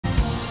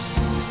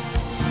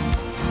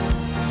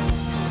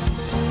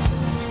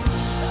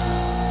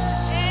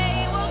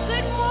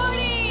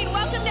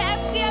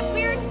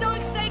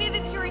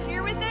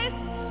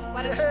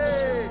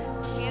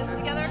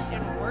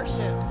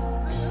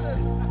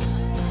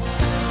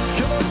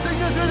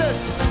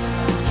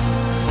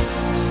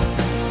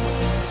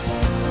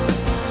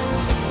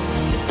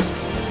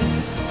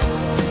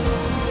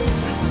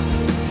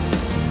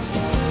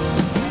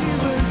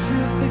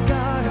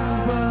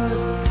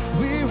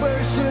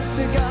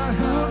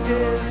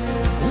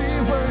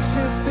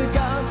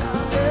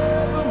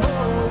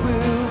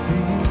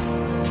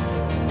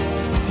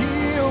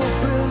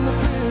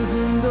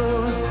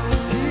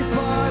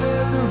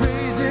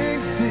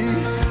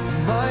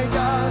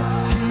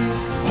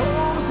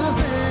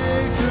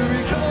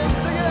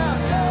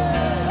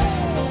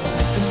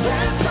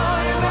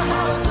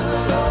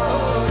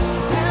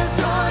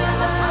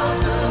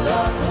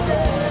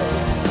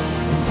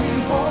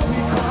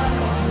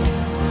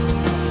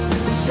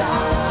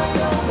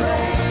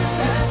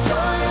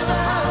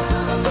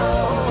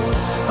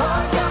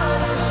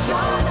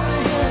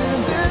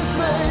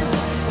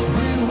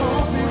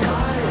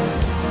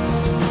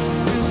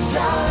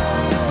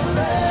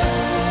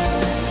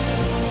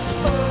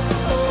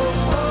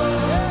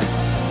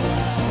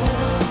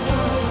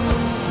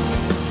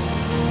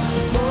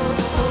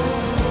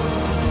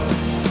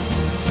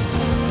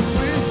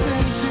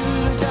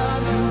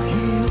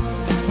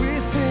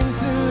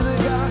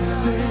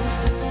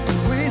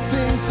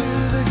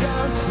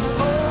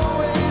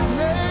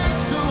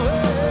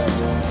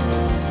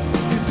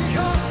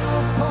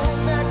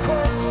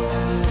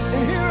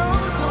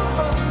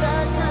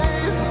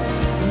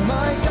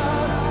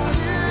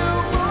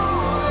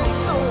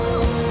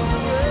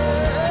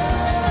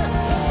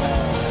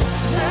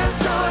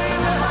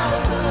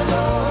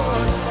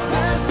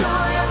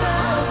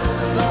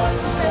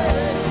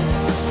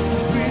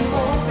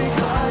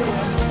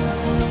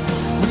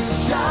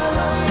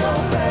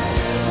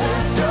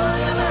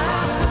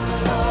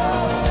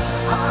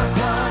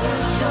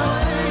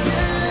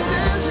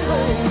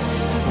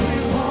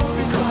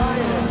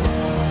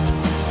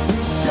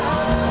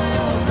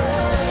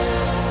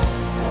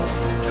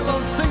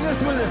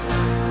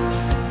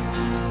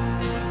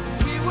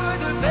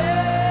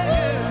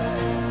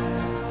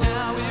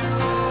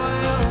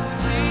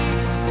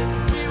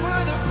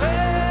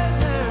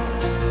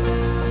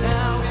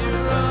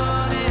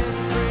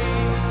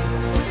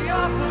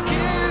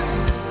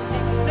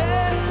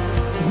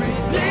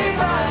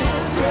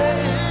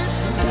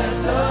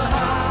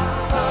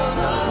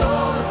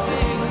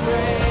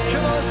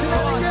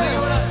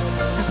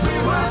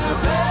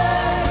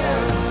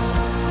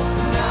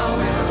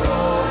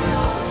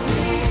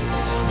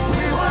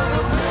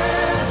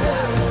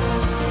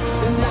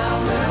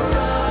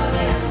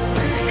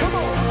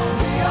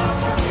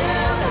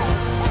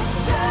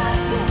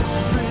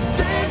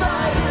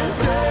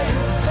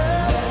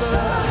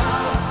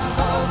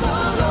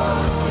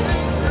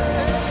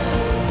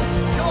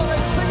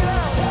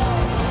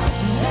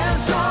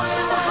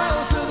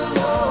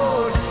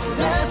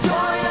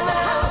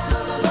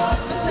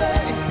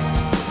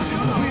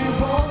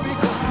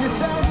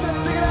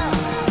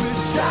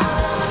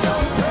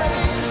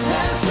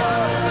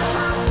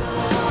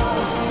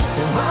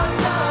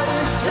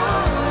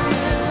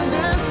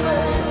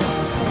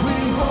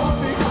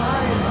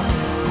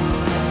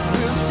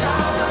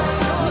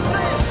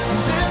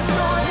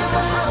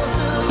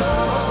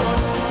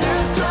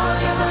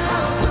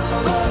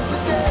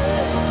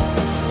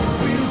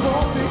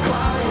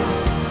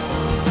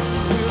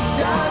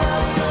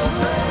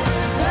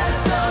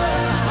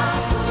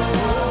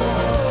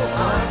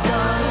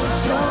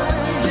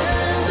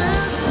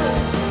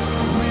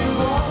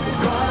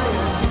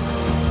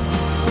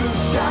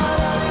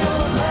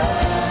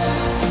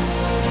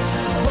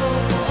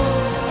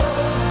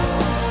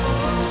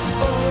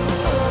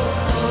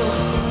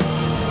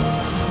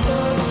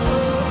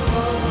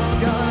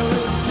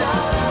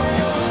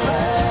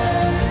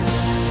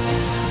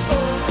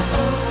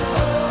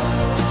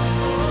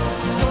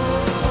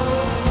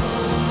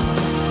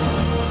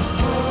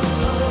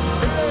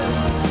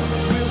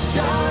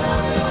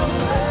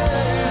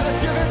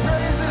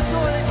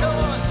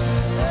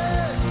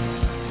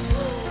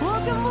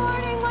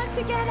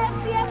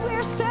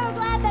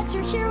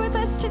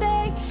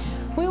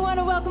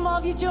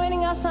of you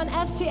joining us on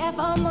FCF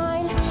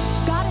Online.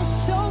 God is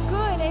so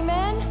good,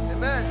 amen?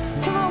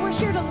 Amen. Come on, we're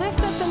here to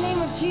lift up the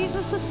name of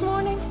Jesus this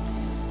morning.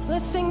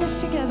 Let's sing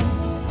this together.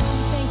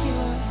 Thank you,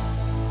 Lord.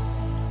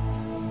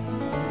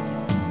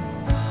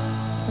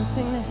 Let's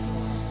sing this.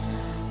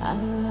 I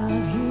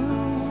love you.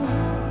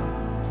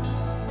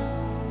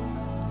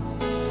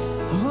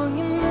 Oh,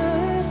 your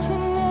mercy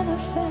never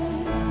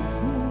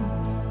fails me.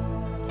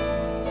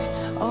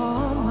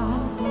 All my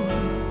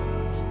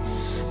days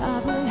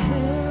I've been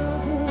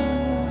held in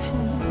your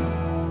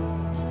hands.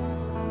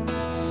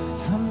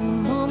 From the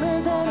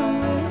moment that I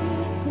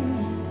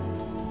awakened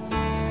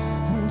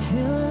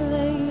until I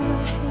lay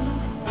my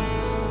head,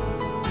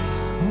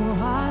 oh,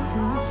 I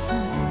will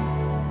sing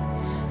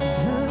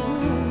the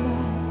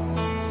goodness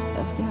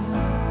of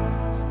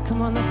God. Come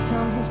on, let's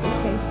tell him he's been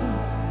faithful.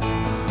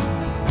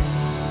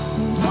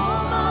 And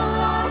all my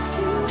life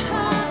you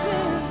have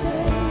been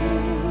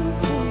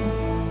faithful.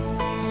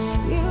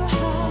 You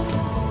have.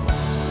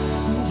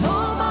 And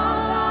all my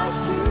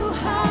life you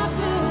have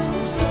been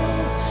so,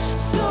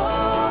 so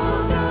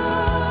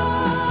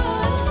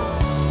good.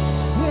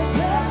 With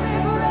every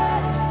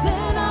breath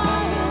that I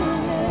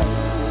am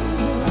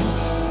able,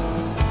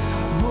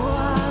 oh,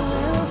 I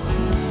will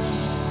sing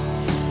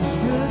of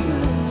the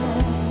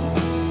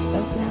goodness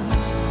of God.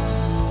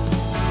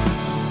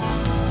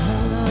 I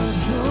love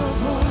your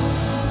voice.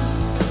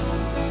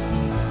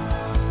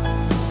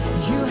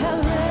 You have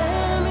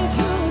led me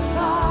through the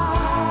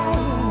fire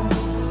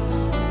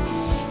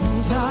in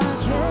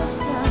darkest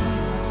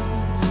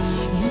nights.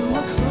 You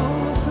are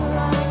close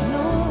like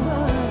no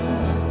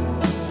other.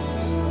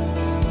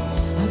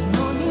 I've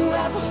known you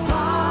as a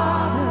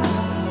father.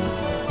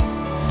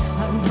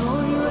 I've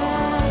known you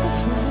as a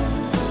friend.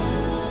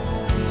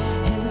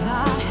 And I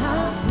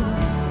have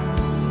lived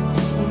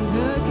in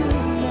the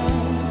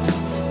goodness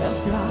of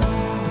God.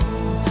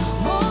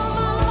 All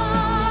my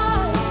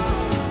life,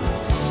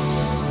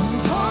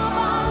 and all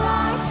my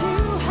life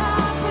you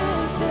have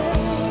been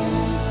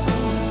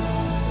faithful.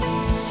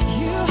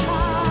 You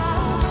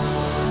have,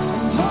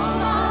 and all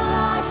my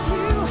life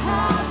you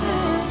have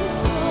been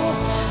so,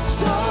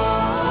 so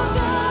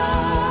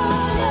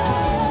good.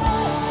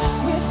 Yes,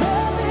 with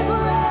every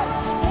breath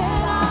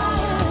that I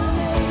am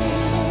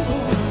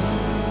able,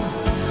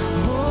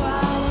 oh,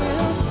 I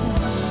will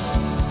sing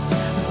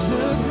of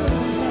the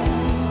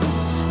goodness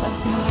of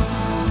God.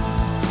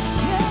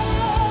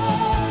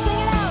 Yeah,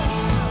 sing it out.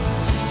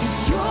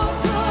 'Cause your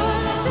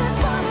goodness is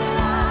running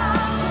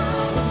after,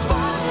 it's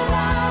running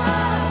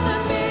after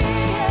me.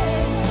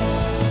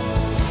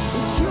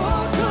 It's your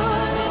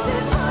goodness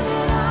is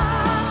running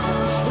after,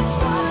 it's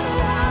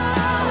running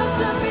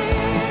after me.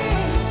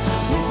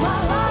 With my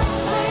life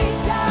laid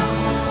down,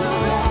 I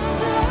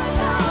surrender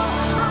now.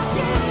 I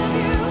give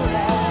you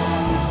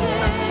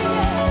everything,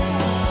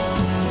 yes.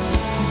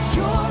 'Cause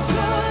your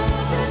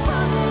goodness is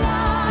running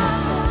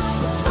after,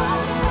 it's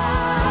running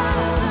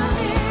after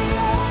me.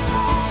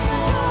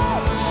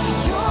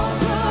 Your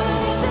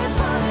goodness is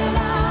running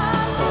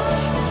after,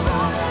 it's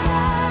running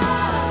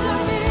after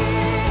me.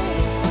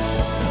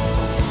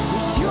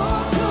 It's your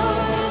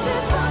goodness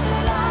is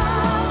running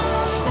after,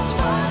 it's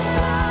running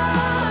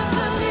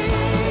after me.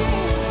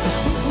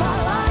 With my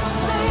life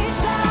laid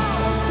down,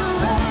 I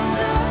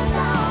surrender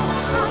now.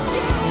 I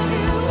give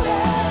you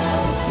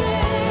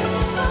everything.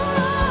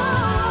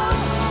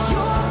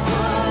 Your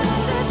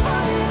goodness is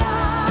running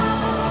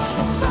after,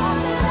 it's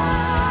running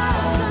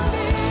after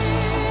me.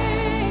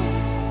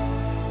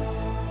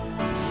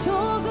 So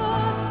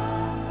good.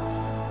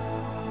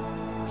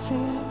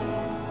 Sing it.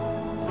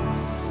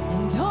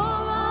 And all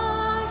my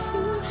life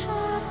you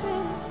have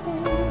been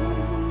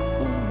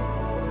faithful.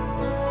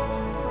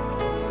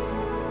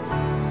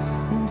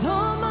 And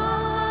all my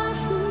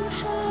life you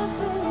have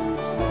been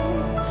so,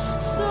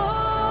 so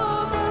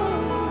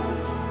good.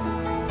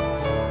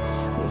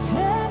 With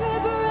every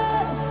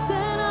breath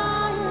that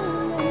I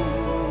am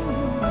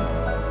able,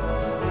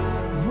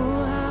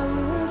 oh, I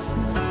will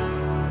sing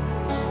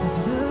of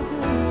the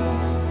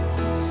goodness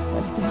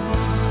of God.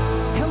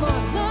 Come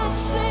on,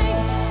 let's sing,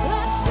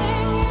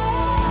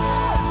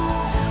 yes.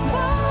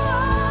 Whoa.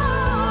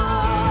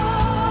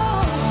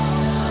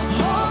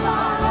 All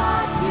my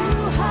life you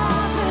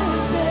have been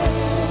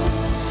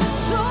faithful,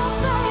 so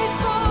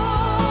faithful,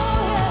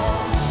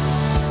 yes.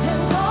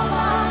 And all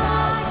my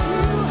life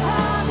you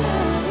have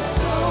been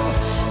so,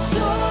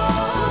 so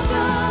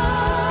good.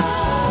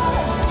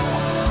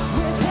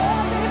 With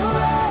every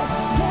breath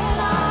that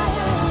I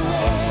am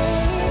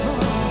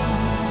able,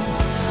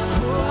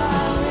 oh,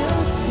 I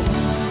will sing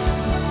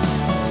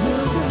of the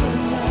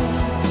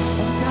goodness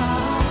of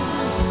God.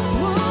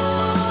 Oh,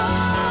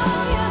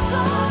 yes,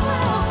 I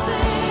will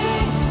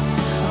sing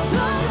of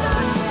the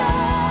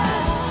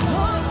goodness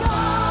of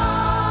God.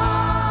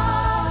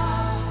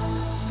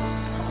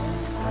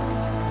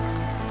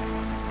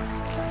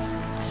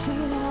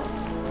 Sing it out.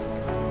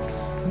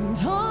 And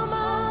all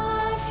my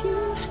life you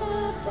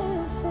have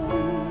been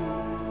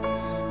faithful.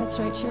 That's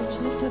right, church.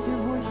 Lift up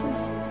your voices.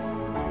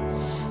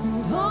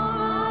 And all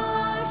my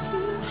life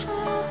you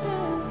have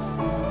been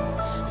so,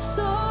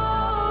 so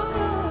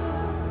good.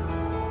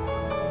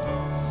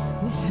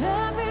 With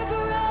every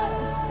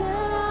breath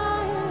that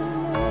I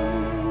am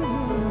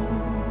able,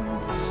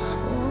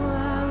 oh,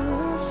 I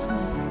will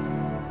sing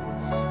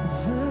of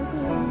the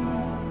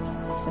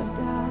goodness of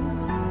God.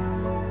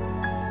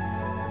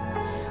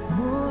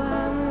 Oh,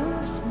 I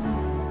will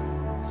sing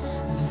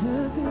of the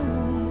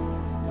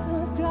goodness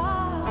of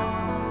God.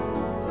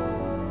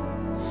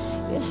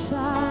 Yes, I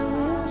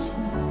will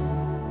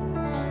sing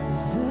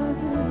of the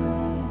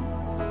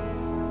goodness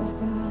of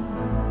God.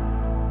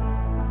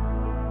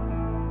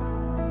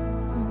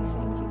 Oh, we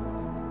thank you.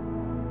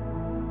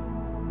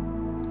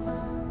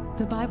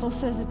 The Bible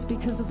says it's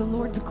because of the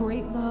Lord's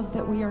great love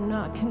that we are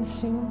not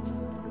consumed.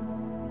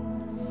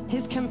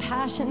 His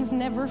compassions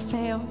never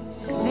fail.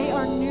 They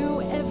are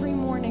new every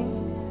morning.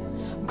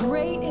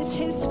 Great is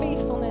his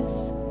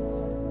faithfulness.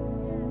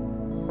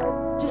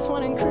 Just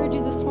want to encourage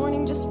you this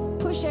morning, just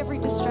push every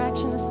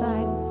distraction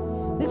aside.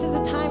 This is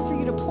a time for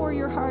you to pour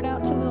your heart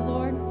out to the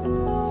Lord.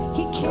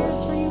 He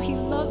cares for you. He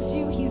loves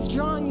you. He's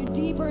drawing you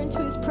deeper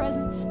into his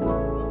presence.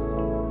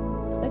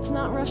 Let's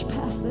not rush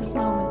past this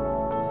moment.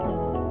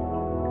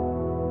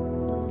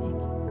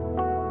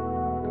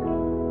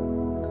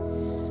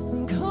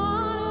 I'm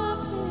caught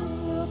up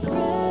in your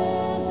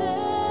presence,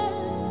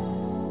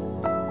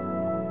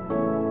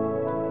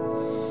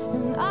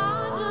 and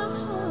I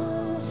just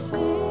want to sit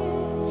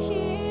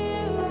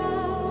here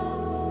at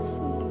your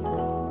feet.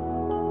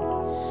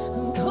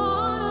 I'm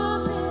caught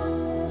up in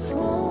this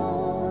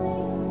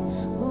holy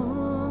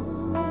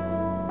moment.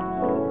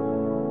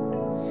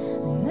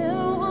 I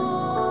never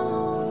want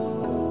to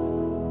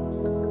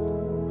leave.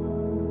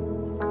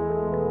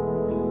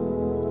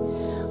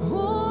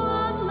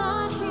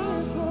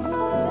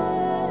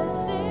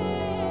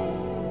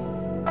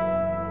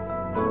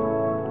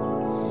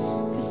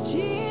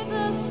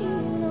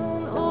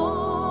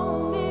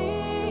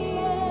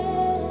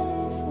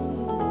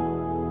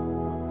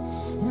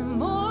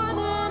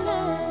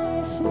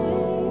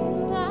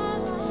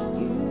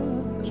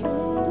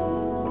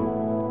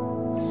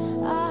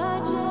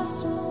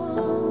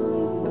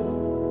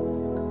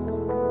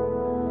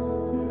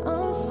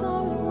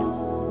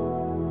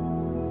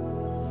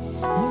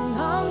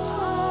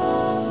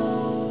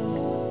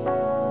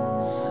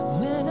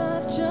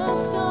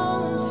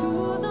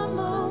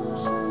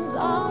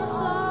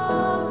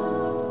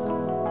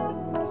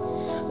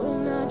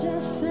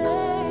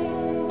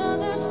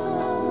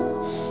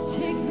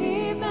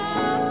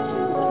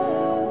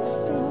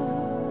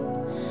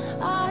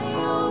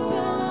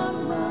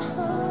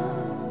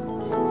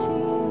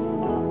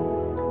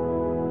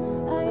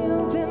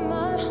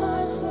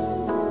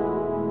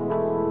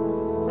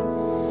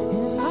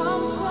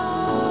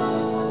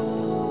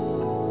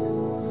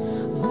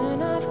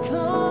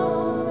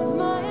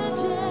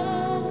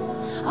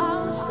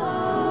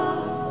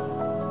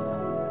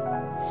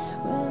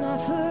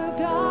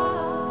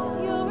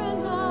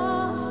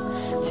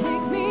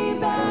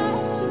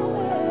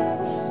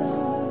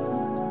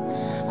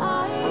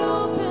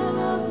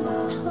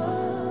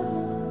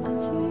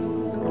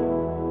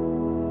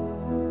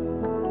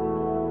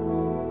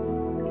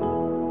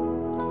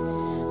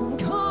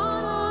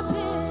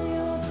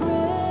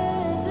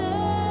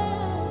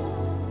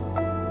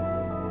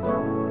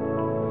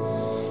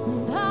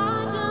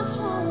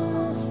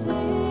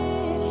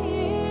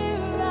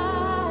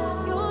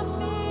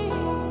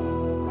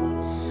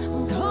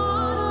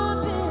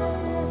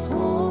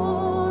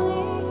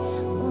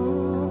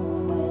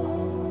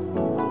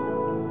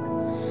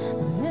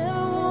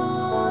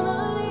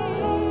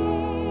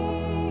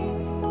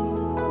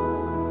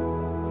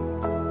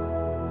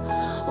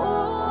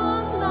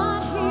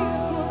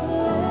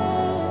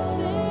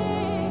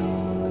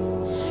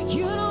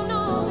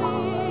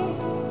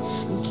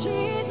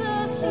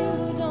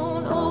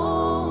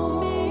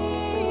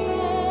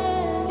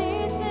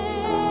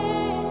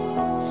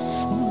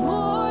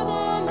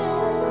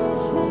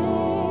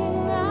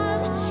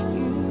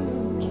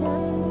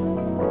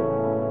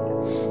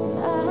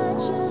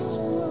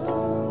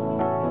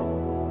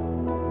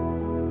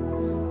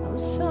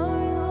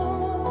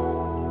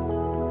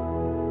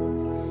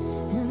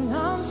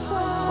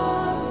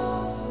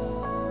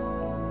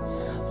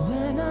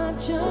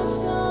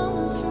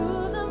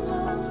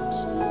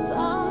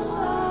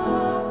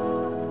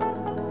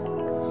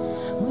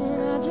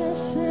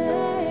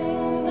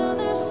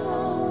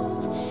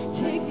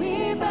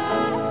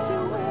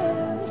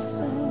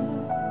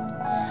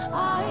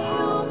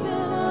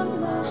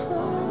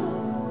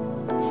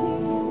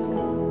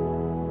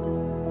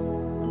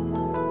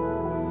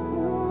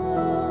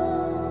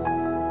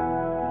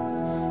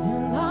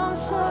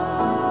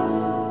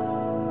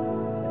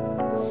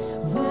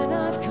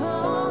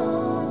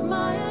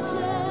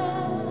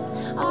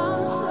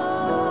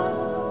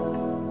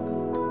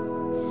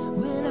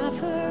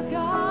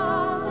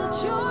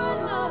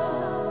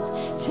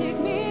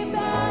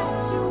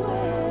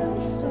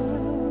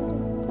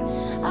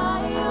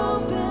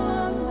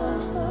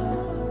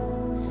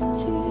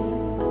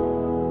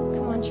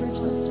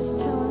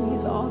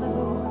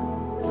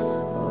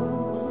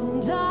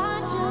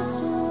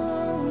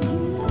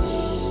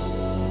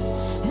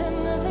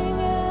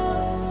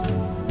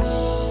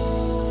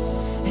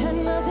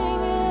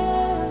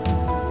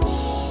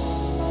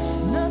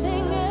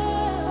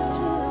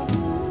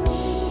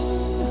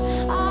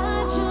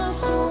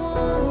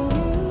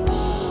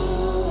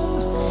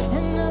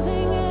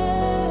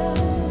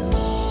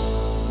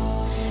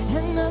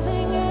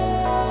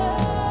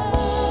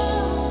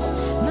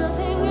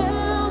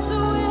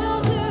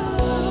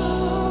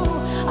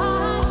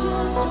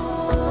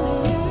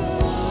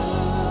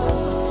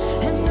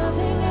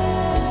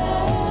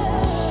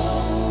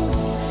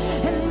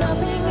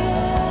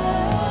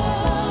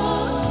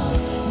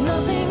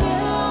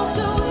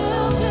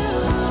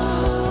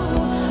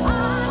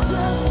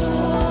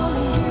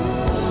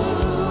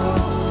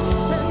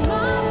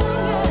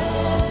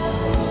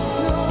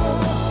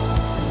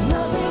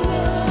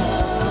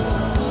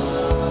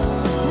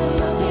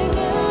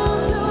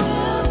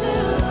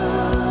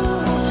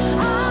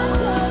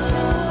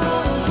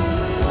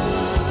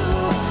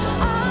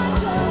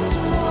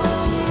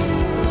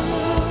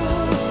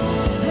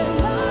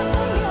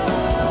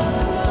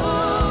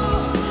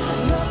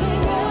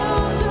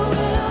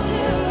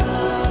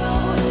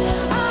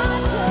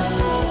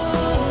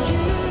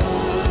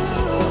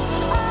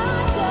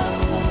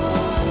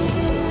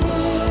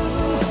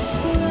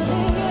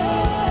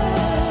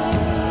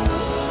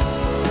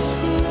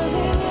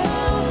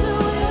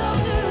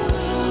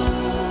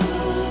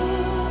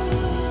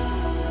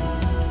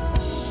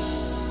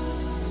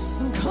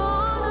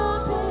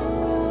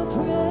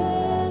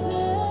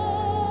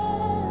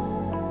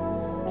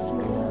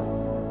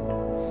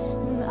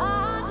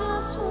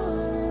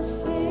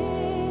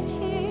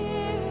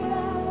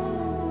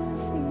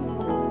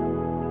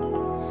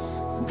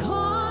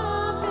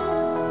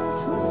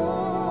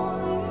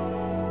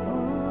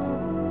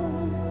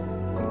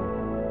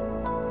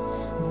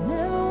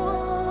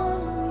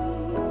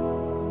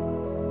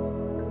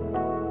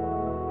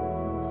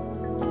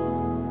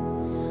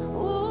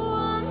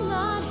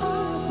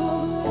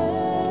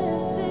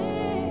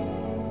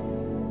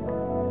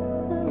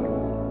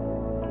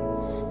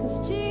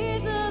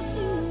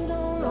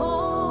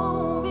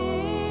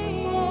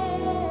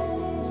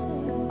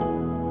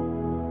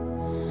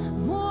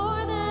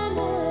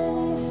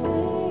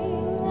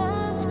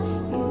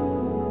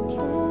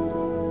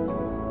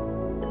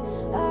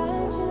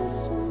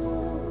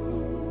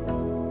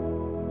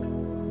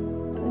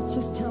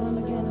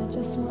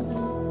 this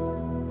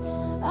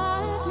morning.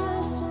 I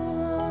just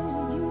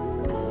want you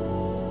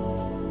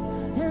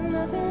and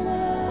nothing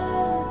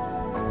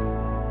else,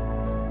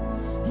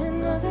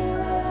 and nothing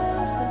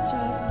else. That's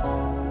right.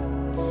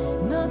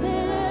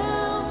 Nothing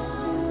else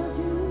will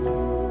do.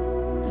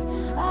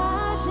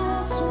 I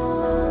just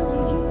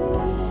want you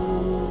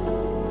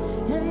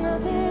and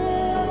nothing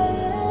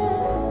else,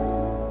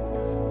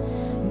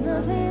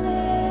 nothing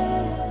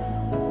else,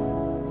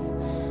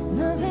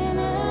 nothing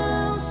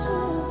else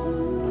will do.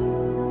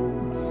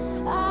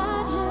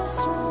 I just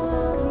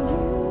want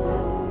you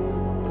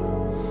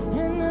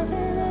and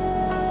nothing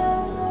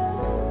else,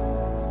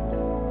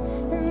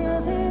 and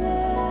nothing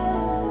else,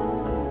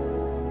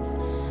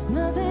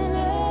 nothing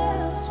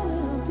else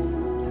will do.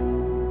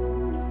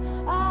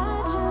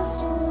 I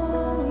just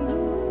want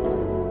you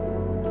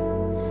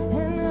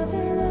and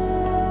nothing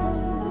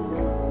else,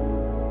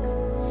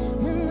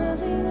 and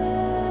nothing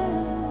else,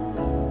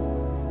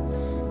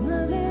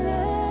 nothing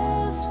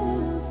else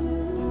will do.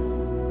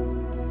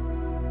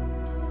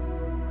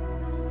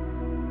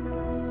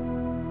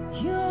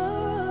 You're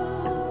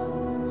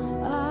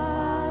all I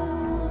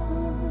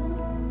want,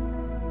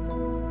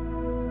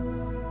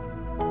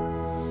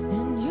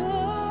 and you're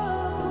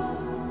all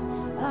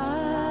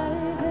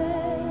I've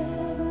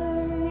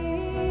ever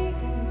needed.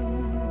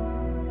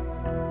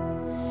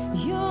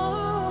 You're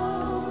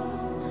all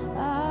I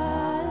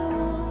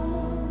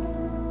want.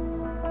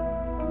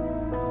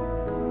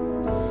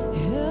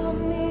 Help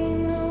me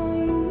know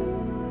you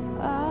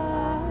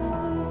are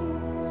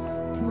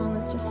near. Come on,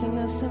 let's just sing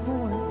those simple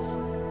words.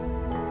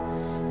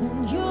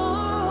 And you're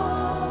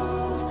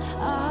all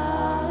I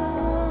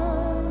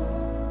want.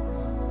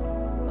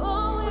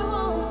 All we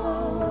want,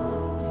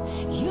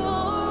 Lord. You're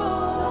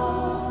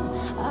all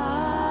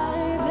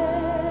I've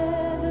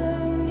ever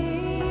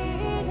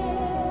needed.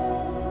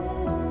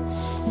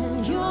 And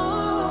you're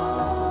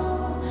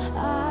all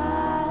I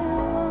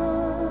want.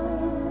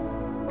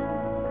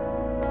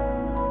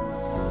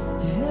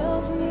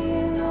 Help me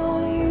know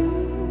you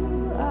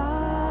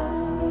are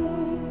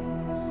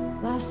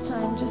near. Last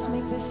time, just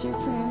make this your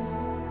prayer.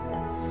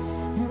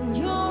 And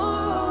you're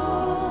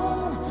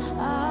all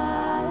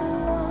I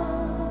want.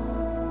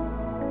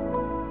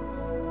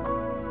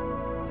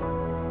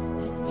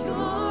 And you're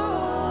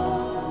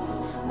all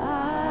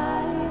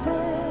I've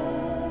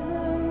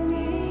ever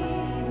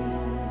needed.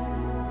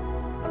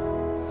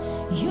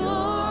 You're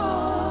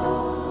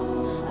all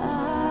I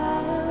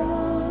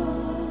want.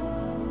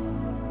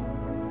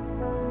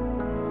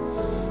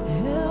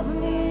 Help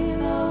me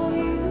know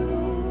you.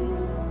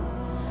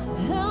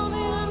 Help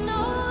me to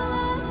know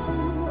that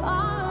you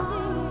are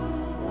near.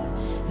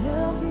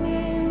 Help me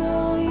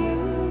know you.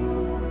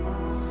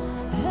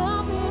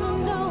 Help me to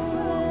know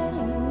that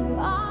you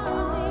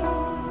are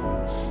near.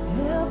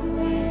 Help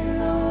me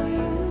know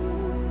you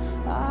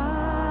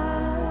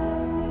are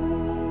near.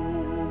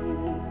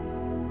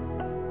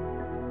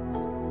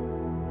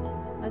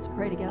 Let's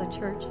pray together,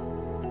 church.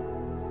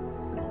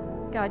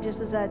 God,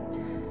 just as that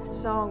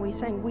song we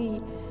sang,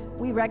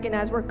 we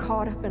recognize we're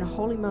caught up in a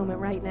holy moment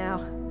right now.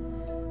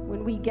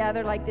 When we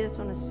gather like this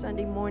on a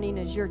Sunday morning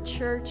as your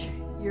church,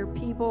 your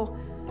people,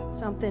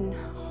 something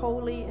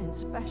holy and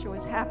special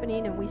is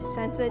happening, and we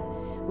sense it.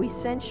 We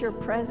sense your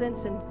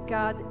presence, and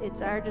God,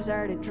 it's our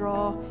desire to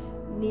draw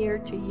near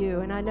to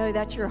you. And I know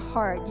that's your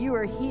heart. You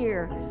are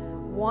here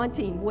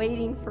wanting,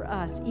 waiting for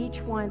us,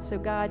 each one. So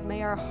God,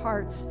 may our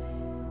hearts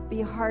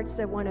be hearts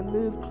that want to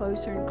move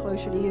closer and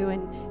closer to you.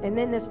 And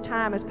then this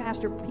time, as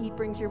Pastor Pete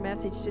brings your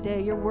message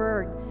today, your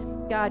word,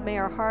 God, may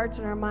our hearts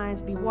and our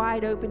minds be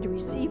wide open to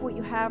receive what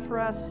you have for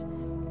us.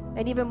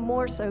 And even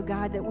more so,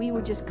 God, that we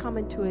would just come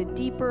into a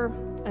deeper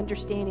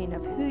understanding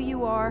of who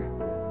you are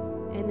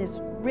and this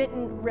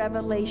written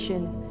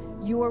revelation,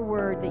 your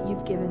word that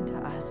you've given to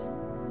us.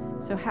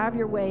 So have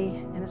your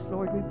way in us,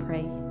 Lord, we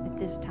pray at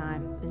this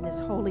time, in this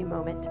holy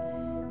moment.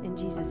 In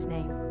Jesus'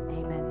 name,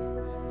 amen.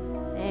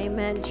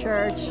 Amen,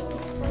 church.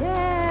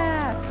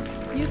 Yeah.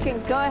 You can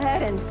go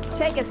ahead and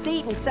take a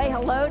seat and say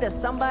hello to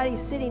somebody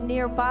sitting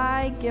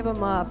nearby. Give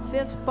them a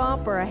fist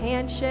bump or a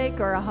handshake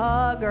or a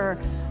hug or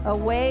a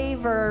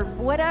wave or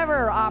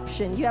whatever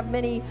option. You have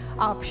many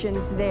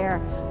options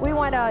there. We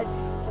want to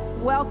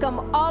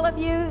welcome all of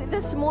you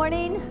this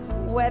morning,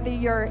 whether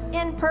you're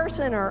in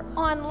person or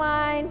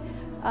online.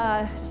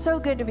 So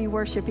good to be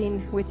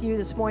worshiping with you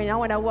this morning. I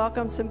want to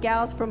welcome some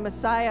gals from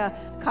Messiah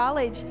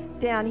College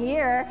down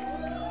here.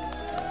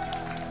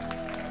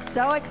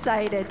 So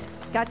excited.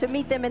 Got to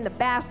meet them in the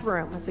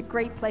bathroom. It's a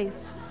great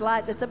place.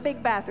 It's a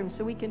big bathroom,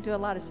 so we can do a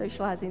lot of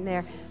socializing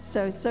there.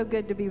 So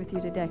good to be with you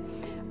today.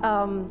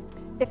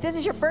 If this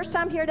is your first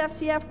time here at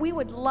FCF, we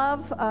would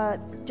love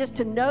just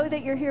to know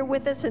that you're here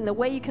with us, and the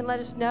way you can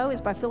let us know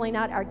is by filling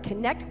out our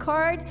Connect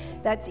card.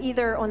 That's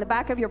either on the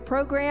back of your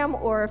program,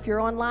 or if you're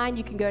online,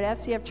 you can go to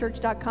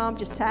fcfchurch.com,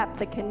 just tap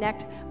the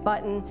Connect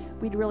button.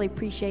 We'd really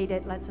appreciate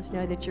it. Lets us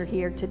know that you're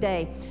here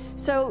today.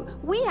 So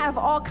we have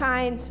all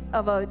kinds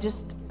of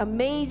just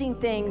amazing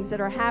things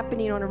that are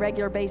happening on a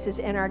regular basis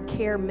in our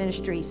care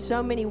ministry.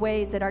 So many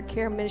ways that our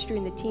care ministry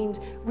and the teams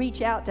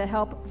reach out to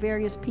help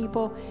various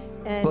people.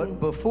 And But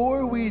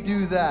before we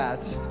do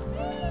that,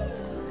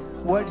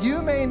 what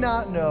you may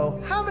not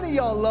know, how many of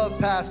y'all love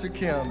Pastor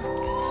Kim?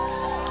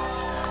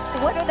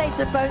 what are they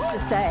supposed to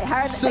say?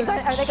 How are they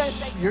going to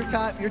say? Your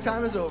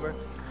time is over.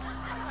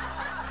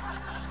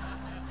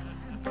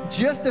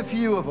 Just a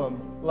few of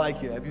them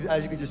like you,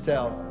 as you can just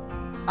tell.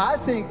 I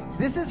think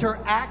this is her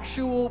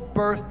actual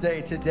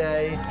birthday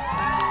today.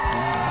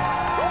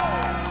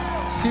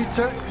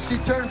 She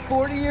turned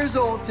 40 years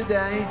old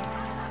today.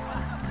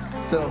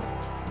 So,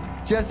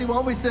 Jesse, why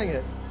don't we sing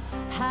it?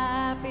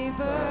 Happy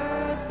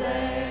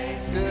birthday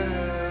To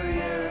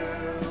you.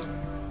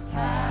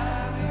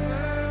 Happy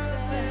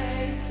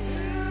birthday to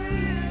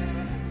you.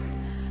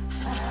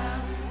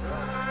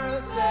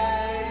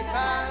 Birthday,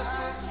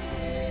 Pastor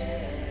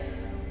Kim.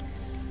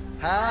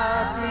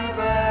 Happy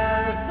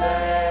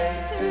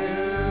birthday to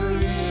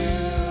you.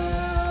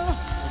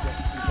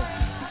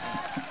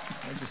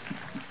 I just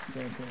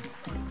stand here.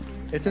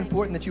 It's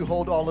important that you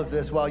hold all of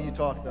this while you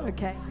talk, though.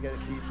 Okay. You gotta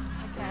Okay.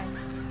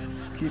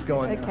 keep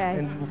going. now. Okay.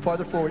 And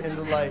farther forward into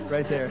the light,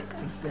 right there.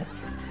 Instead.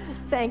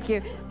 Thank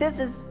you. This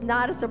is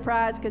not a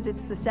surprise because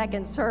it's the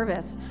second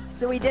service.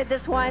 So we did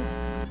this once.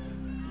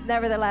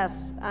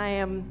 Nevertheless, I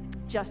am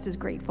just as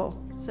grateful.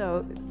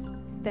 So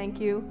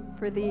thank you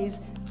for these.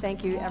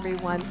 Thank you,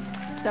 everyone.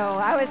 So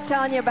I was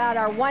telling you about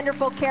our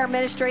wonderful care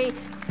ministry.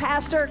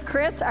 Pastor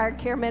Chris, our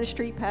care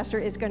ministry pastor,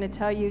 is going to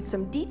tell you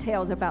some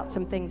details about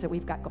some things that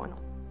we've got going on.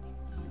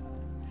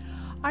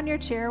 On your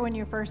chair when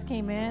you first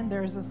came in,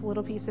 there's this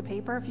little piece of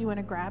paper if you want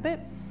to grab it.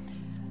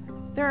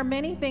 There are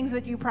many things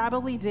that you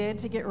probably did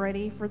to get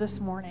ready for this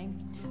morning.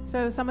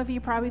 So some of you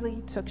probably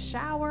took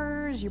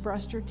showers, you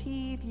brushed your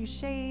teeth, you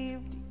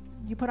shaved,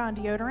 you put on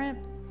deodorant.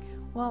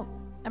 Well,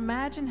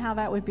 imagine how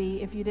that would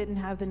be if you didn't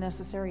have the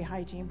necessary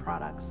hygiene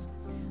products.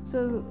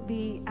 So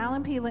the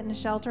Allen P. Linton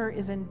Shelter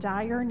is in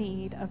dire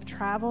need of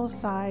travel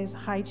size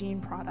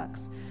hygiene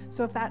products.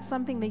 So if that's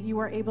something that you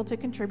are able to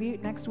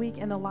contribute next week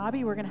in the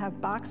lobby, we're going to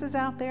have boxes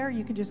out there.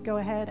 You can just go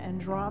ahead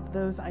and drop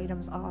those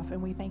items off,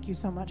 and we thank you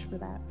so much for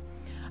that.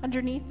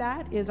 Underneath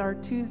that is our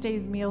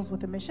Tuesdays Meals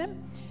with a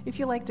Mission. If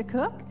you like to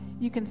cook,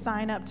 you can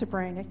sign up to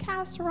bring a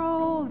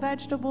casserole,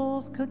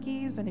 vegetables,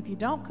 cookies, and if you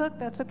don't cook,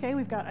 that's okay.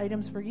 We've got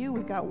items for you.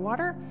 We've got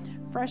water,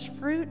 fresh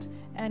fruit,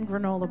 and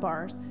granola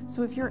bars.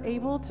 So if you're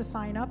able to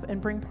sign up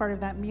and bring part of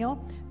that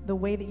meal, the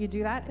way that you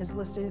do that is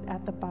listed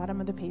at the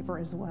bottom of the paper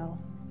as well.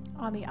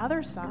 On the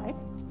other side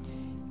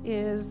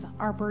is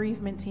our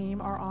bereavement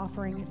team are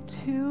offering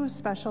 2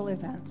 special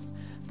events.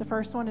 The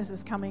first one is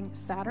this coming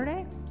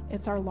Saturday.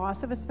 It's our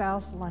Loss of a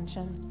Spouse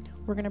luncheon.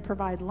 We're going to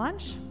provide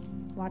lunch,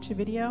 watch a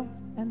video,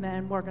 and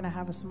then we're going to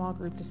have a small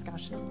group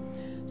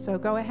discussion. So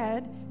go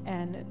ahead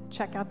and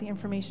check out the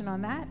information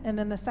on that. And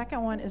then the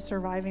second one is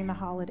Surviving the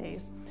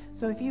Holidays.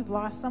 So if you've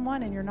lost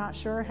someone and you're not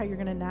sure how you're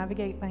going to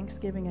navigate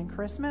Thanksgiving and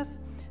Christmas,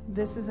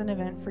 this is an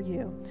event for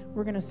you.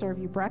 We're going to serve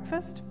you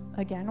breakfast,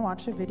 again,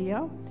 watch a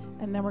video,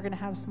 and then we're going to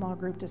have a small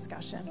group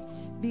discussion.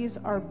 These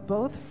are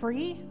both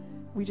free.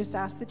 We just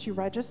ask that you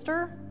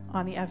register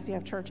on the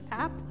FCF Church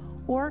app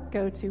or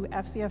go to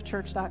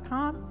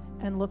fcfchurch.com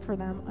and look for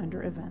them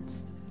under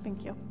events.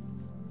 Thank you.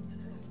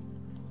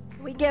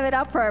 We give it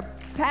up for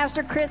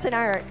Pastor Chris and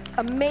our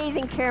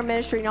amazing care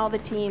ministry and all the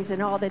teams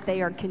and all that they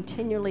are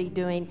continually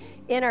doing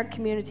in our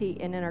community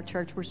and in our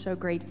church. We're so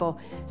grateful.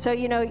 So,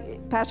 you know,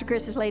 Pastor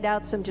Chris has laid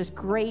out some just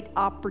great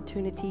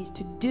opportunities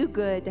to do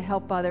good, to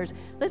help others.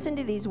 Listen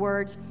to these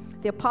words.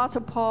 The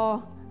Apostle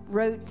Paul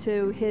wrote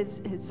to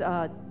his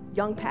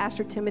young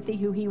pastor Timothy,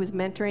 who he was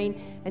mentoring,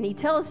 and he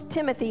tells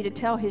Timothy to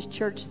tell his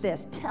church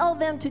this: tell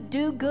them to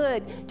do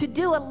good, to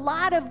do a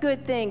lot of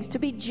good things, to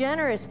be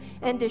generous,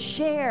 and to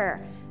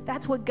share.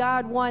 That's what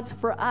God wants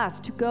for us,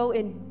 to go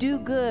and do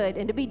good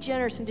and to be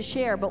generous and to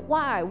share. But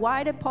why?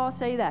 Why did Paul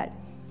say that?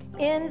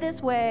 In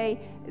this way,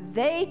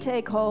 they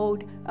take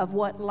hold of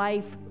what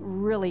life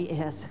really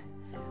is.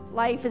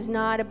 Life is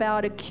not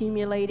about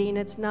accumulating.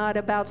 It's not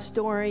about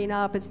storing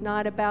up. It's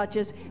not about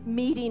just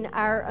meeting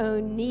our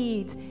own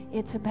needs.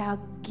 It's about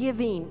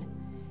giving.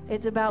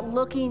 It's about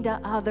looking to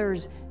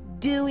others,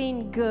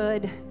 doing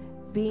good,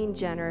 being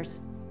generous.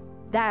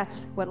 That's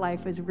what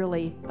life is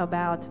really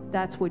about.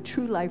 That's what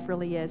true life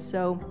really is.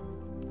 So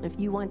if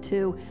you want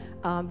to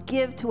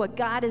give to what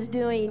God is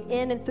doing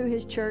in and through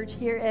his church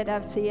here at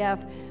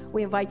FCF,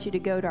 we invite you to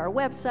go to our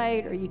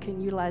website, or you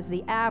can utilize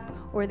the app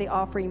or the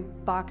offering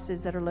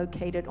boxes that are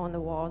located on the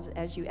walls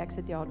as you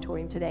exit the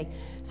auditorium today.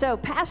 So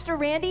Pastor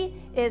Randy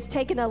is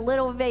taking a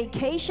little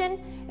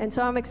vacation, and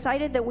so I'm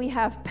excited that we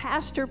have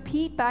Pastor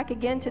Pete back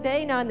again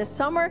today. Now in the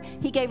summer,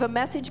 he gave a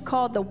message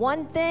called The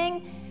One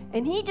Thing,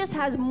 and he just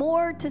has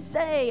more to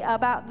say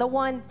about the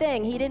one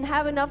thing. He didn't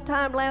have enough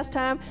time last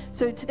time,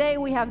 so today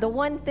we have The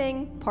One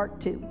Thing,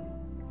 Part 2.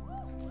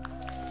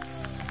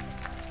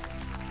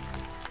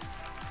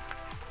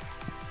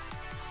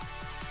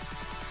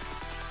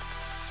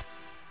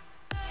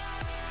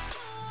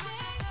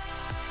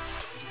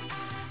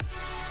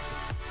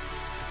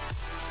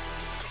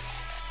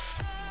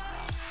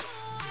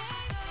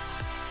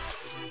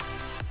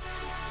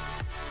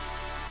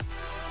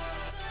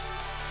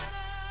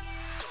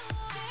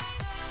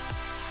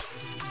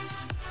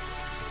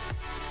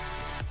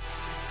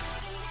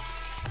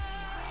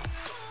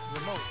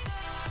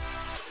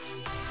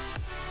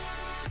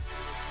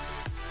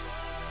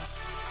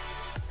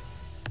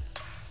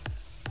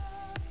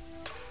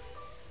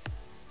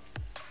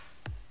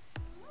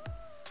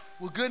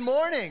 Well, good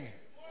morning.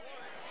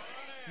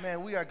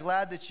 Man, we are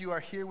glad that you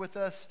are here with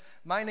us.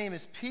 My name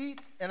is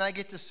Pete, and I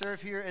get to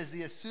serve here as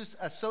the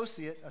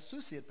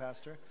associate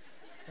pastor.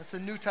 That's a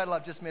new title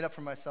I've just made up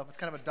for myself. It's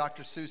kind of a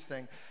Dr. Seuss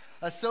thing.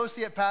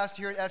 Associate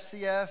pastor here at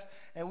FCF,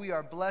 and we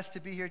are blessed to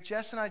be here.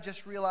 Jess and I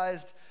just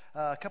realized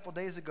a couple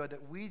days ago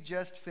that we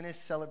just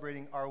finished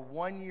celebrating our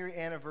 1-year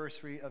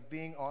anniversary of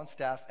being on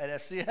staff at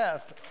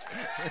FCF.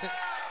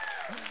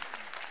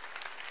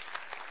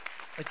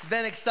 It's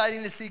been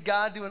exciting to see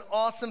God doing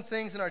awesome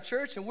things in our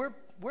church, and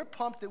we're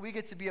pumped that we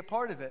get to be a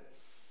part of it.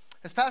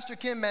 As Pastor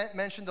Kim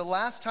mentioned, the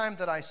last time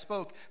that I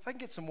spoke, if I can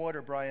get some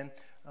water, Brian,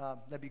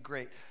 that'd be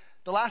great.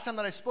 The last time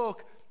that I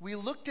spoke, we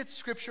looked at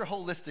Scripture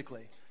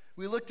holistically.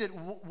 We looked at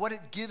what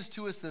it gives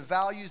to us, the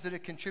values that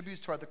it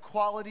contributes to, the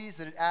qualities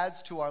that it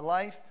adds to our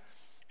life.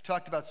 We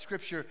talked about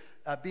Scripture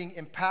being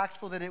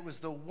impactful, that it was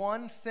the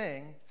one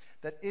thing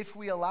that if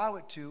we allow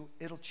it to,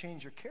 it'll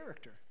change your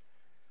character.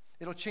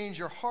 It'll change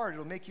your heart.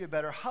 It'll make you a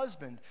better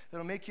husband.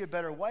 It'll make you a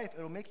better wife.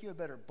 It'll make you a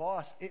better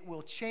boss. It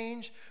will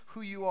change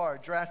who you are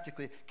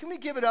drastically. Can we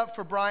give it up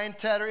for Brian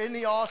Tedder? Isn't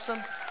he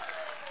awesome?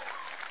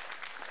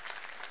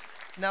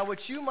 Now,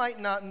 what you might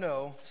not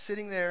know,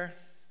 sitting there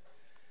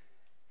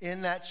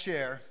in that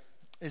chair,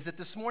 is that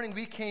this morning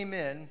we came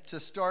in to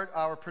start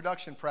our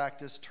production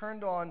practice,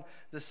 turned on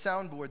the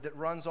soundboard that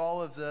runs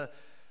all of the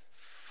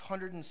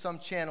 100 and some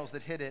channels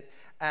that hit it,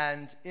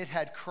 and it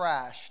had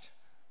crashed.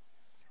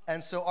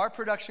 And so our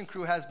production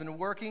crew has been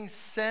working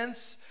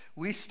since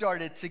we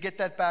started to get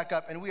that back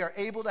up, and we are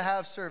able to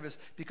have service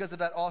because of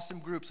that awesome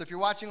group. So if you're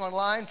watching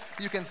online,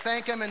 you can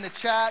thank them in the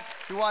chat.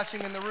 If you're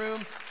watching in the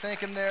room, thank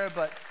them there.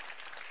 But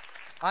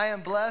I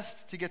am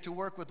blessed to get to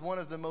work with one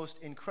of the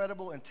most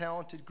incredible and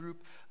talented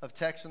group of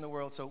techs in the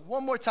world. So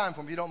one more time for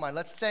them, if you don't mind.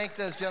 Let's thank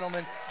those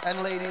gentlemen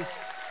and ladies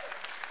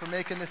for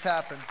making this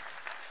happen.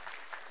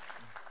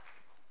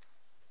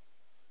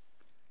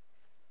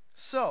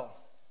 So,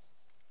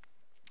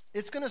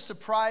 it's going to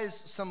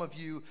surprise some of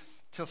you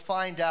to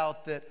find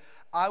out that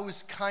I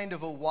was kind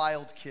of a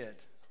wild kid.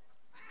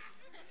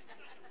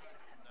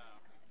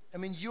 I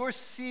mean, you're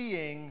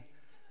seeing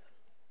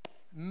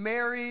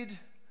married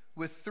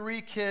with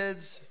 3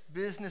 kids,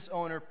 business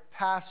owner,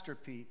 Pastor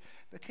Pete.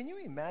 But can you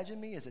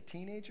imagine me as a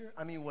teenager?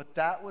 I mean, what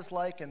that was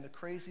like and the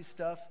crazy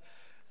stuff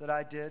that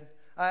I did.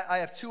 I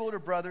have 2 older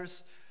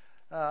brothers.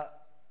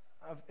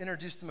 I've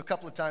introduced them a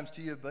couple of times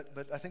to you,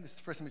 but I think this is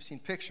the first time we've seen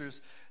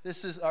pictures.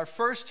 This is our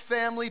first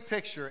family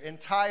picture,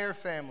 entire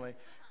family.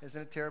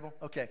 Isn't it terrible?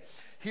 Okay.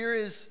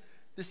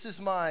 This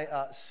is my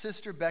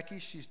sister Becky.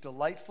 She's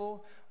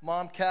delightful.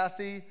 Mom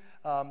Kathy,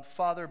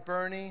 Father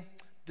Bernie.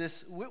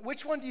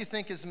 Which one do you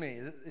think is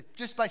me?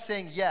 Just by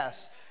saying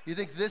yes, you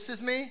think this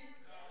is me? No.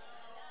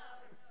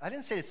 I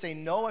didn't say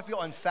no. I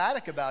feel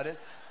emphatic about it.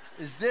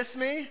 Is this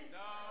me?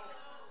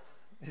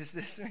 No. Is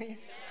this me?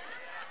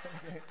 Yeah.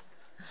 Okay.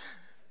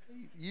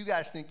 You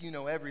guys think you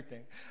know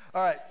everything.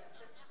 All right.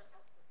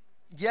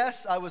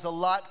 Yes, I was a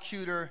lot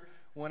cuter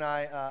when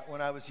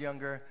I was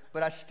younger,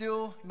 but I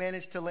still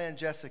managed to land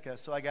Jessica,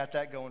 so I got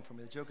that going for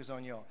me. The joke is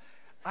on y'all.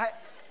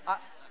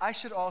 I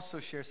should also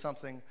share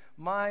something.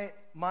 My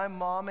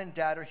mom and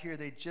dad are here.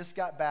 They just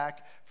got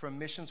back from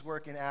missions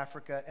work in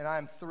Africa, and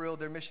I'm thrilled.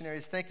 They're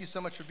missionaries. Thank you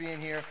so much for being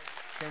here.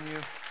 Can you?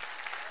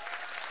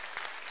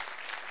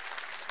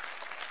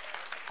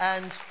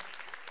 And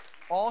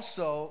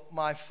also,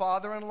 my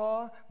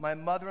father-in-law, my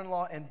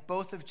mother-in-law, and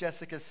both of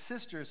Jessica's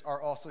sisters are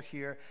also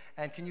here.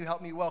 And can you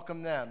help me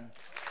welcome them?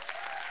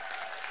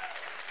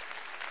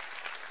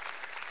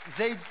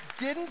 They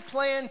didn't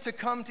plan to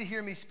come to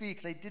hear me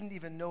speak. They didn't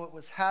even know it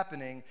was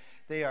happening.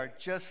 They are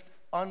just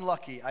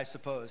unlucky, I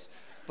suppose.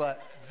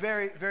 But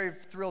very, very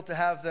thrilled to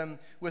have them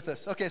with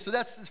us. Okay, so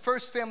that's the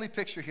first family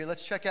picture here.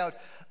 Let's check out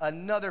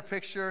another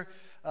picture.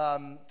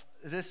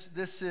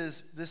 This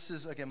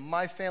is again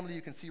my family.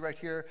 You can see right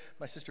here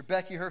my sister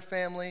Becky, her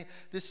family.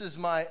 This is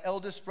my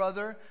eldest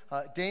brother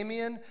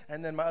Damien,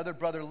 and then my other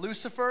brother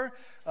Lucifer.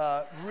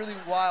 Really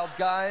wild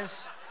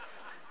guys.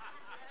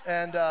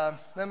 And then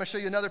I'm gonna show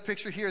you another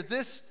picture here.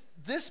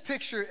 This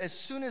picture, as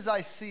soon as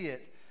I see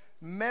it,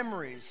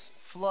 memories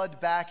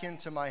flood back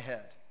into my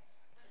head.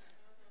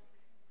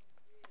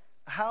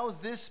 How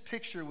this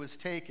picture was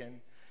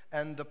taken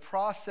and the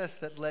process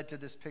that led to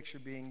this picture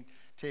being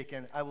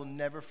taken, I will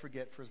never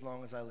forget for as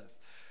long as I live.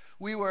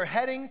 We were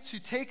heading to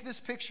take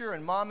this picture,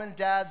 and Mom and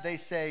Dad, they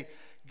say,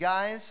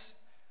 guys,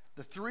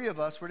 the 3 of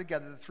us were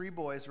together, the 3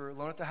 boys were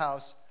alone at the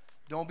house.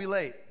 Don't be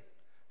late.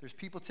 There's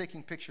people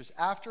taking pictures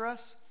after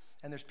us,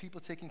 and there's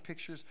people taking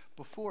pictures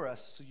before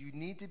us, so you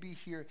need to be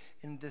here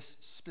in this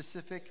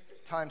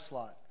specific time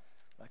slot.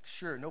 Like,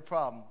 sure, no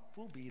problem.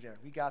 We'll be there.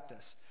 We got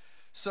this.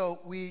 So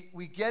we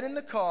get in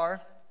the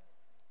car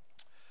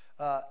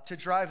to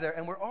drive there,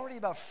 and we're already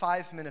about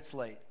 5 minutes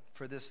late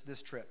for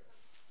this trip.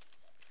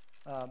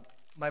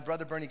 My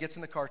brother Bernie gets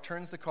in the car,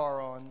 turns the car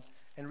on,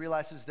 and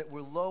realizes that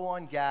we're low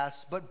on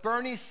gas, but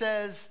Bernie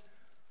says,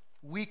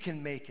 we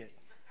can make it.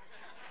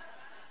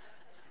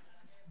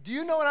 Do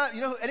you know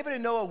anybody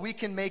know a we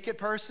can make it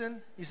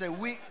person? You say,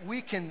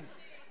 we can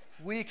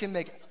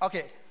make it.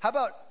 Okay, how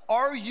about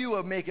Are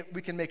you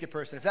we can make it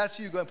person? If that's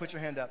you, go ahead and put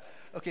your hand up.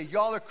 Okay,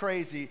 y'all are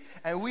crazy,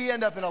 and we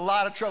end up in a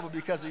lot of trouble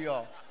because of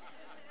y'all.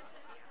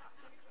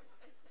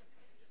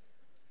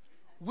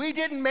 We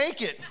didn't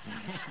make it.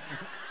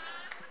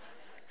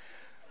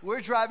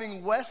 We're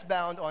driving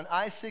westbound on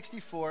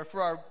I-64.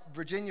 For our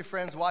Virginia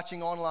friends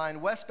watching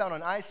online, westbound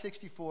on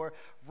I-64,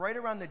 right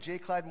around the J.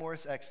 Clyde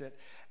Morris exit.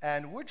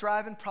 And we're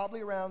driving probably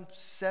around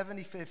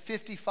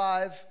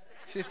 55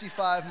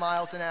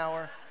 miles an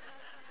hour.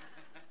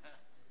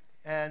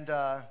 And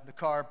the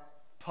car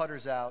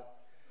putters out.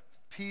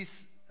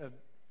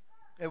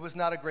 It was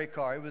not a great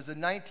car. It was a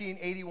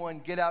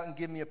 1981 get out and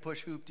give me a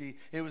push hoopty.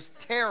 It was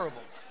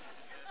terrible.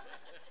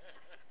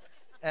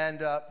 And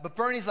but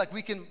Bernie's like,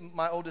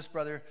 my oldest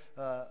brother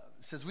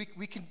says, we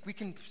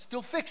can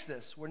still fix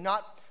this.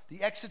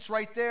 The exit's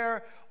right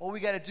there. All we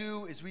got to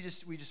do is we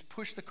just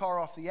push the car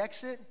off the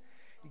exit,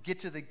 get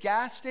to the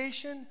gas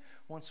station.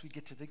 Once we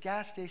get to the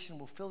gas station,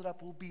 we'll fill it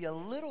up. We'll be a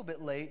little bit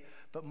late,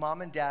 but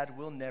Mom and Dad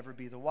will never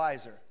be the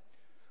wiser.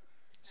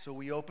 So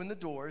we open the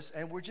doors,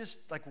 and we're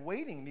just like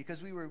waiting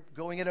because we were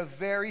going at a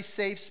very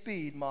safe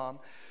speed, Mom.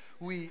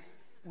 We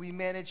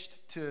managed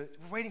we're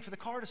waiting for the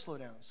car to slow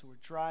down. So we're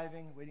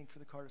driving, waiting for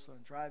the car to slow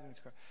down, driving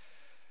the car.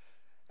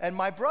 And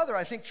my brother,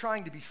 I think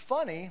trying to be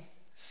funny,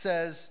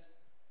 says,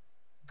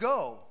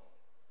 "Go."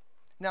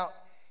 Now,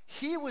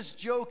 he was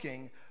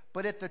joking,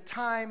 but at the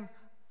time,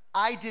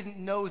 I didn't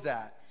know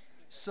that.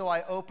 So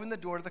I opened the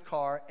door to the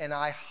car, and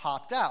I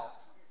hopped out.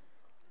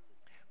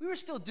 We were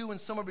still doing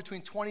somewhere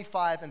between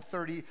 25 and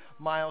 30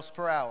 miles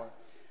per hour.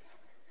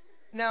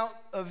 Now,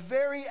 a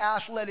very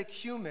athletic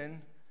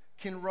human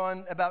can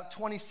run about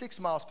 26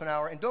 miles per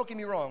hour. And don't get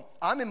me wrong,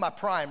 I'm in my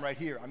prime right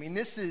here. I mean,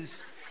 this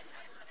is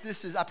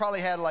I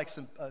probably had like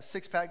some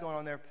six-pack going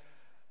on there.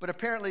 But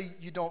apparently,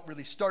 you don't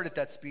really start at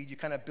that speed. You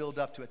kind of build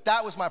up to it.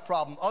 That was my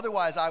problem.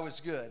 Otherwise, I was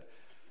good.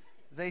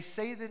 They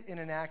say that in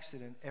an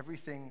accident,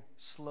 everything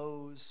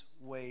slows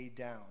way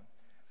down.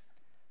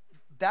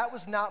 That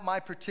was not my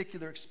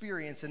particular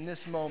experience in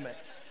this moment.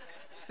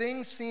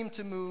 Things seemed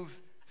to move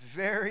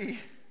very,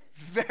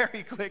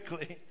 very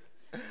quickly.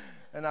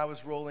 And I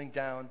was rolling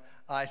down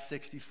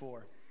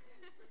I-64.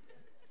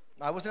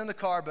 I wasn't in the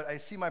car, but I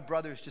see my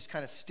brothers just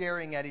kind of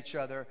staring at each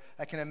other.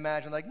 I can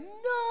imagine, like,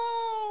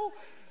 no,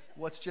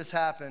 what's just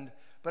happened?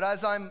 But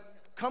as I'm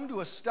come to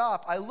a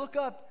stop, I look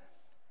up,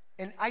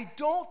 and I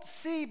don't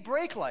see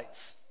brake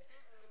lights.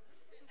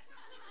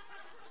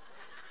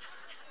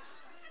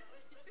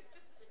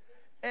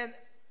 And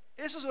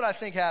this is what I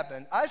think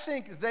happened. I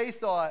think they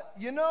thought,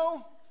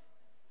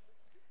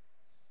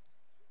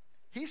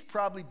 he's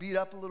probably beat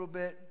up a little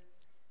bit.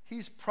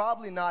 He's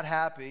probably not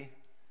happy.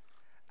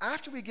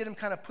 After we get him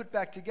kind of put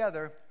back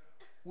together,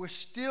 we're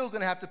still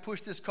going to have to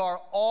push this car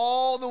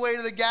all the way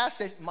to the gas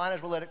station. Might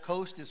as well let it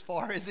coast as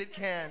far as it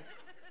can.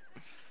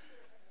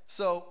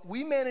 So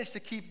we managed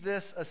to keep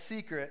this a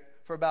secret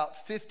for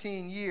about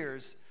 15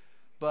 years,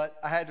 but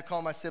I had to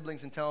call my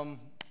siblings and tell them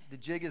the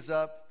jig is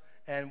up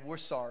and we're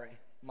sorry.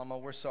 Mama,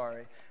 we're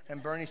sorry.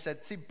 And Bernie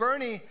said, see,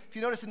 Bernie, if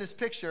you notice in this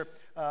picture,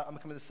 I'm going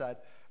to come to this side.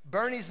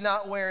 Bernie's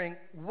not wearing,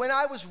 when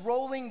I was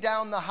rolling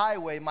down the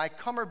highway, my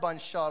cummerbund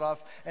shot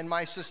off and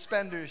my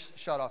suspenders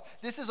shot off.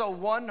 This is a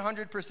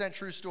 100%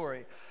 true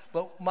story.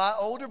 But my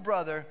older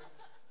brother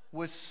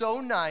was so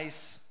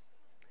nice,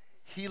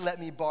 he let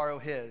me borrow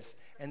his.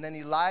 And then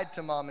he lied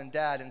to Mom and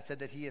Dad and said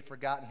that he had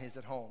forgotten his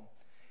at home.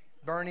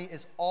 Bernie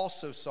is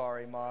also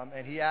sorry, Mom,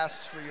 and he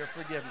asks for your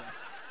forgiveness.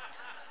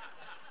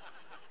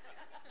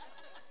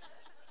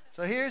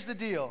 So here's the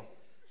deal.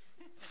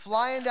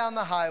 Flying down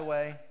the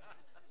highway,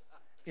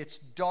 it's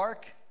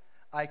dark,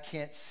 I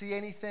can't see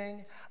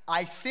anything.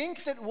 I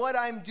think that what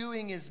I'm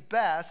doing is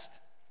best,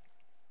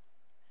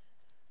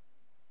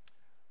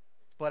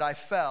 but I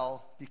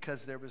fell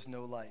because there was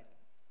no light.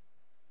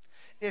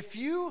 If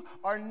you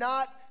are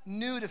not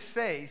new to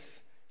faith,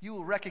 you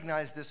will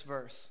recognize this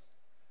verse.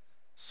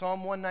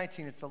 Psalm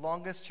 119, it's the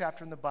longest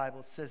chapter in the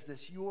Bible. It says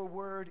this, your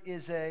word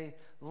is a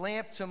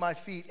lamp to my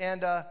feet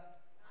and a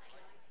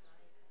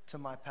to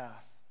my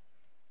path.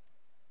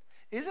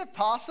 Is it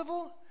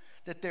possible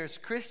that there's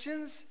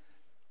Christians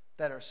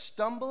that are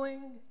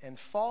stumbling and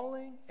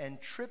falling and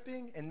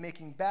tripping and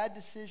making bad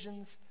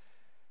decisions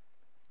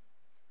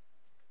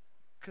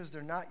because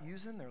they're not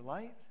using their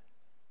light?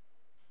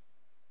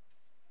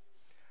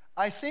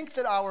 I think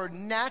that our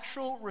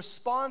natural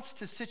response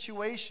to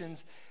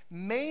situations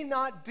may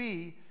not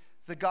be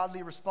the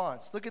godly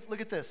response. Look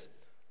at this.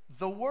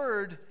 The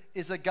word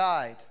is a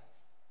guide.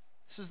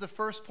 This is the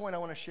first point I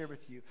want to share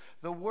with you.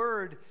 The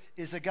word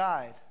is a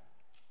guide.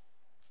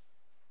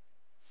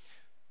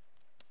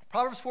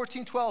 Proverbs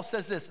 14:12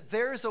 says this,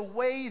 there is a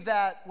way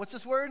that, what's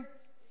this word?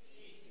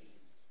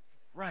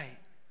 Right,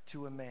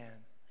 to a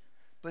man.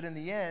 But in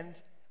the end,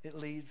 it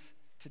leads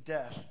to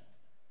death.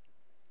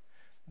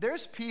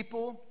 There's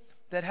people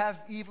that have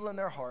evil in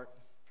their heart.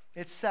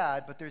 It's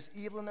sad, but there's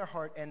evil in their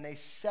heart, and they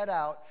set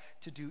out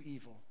to do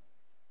evil.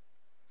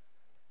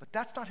 But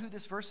that's not who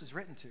this verse is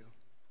written to.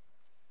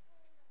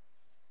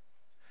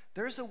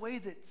 There's a way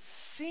that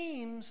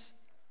seems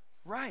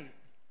right.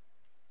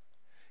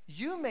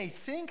 You may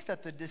think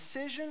that the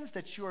decisions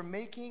that you are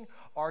making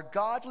are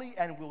godly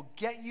and will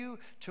get you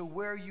to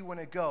where you want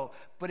to go.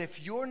 But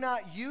if you're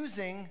not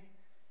using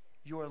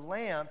your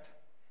lamp,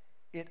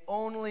 it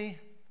only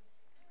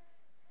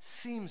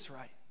seems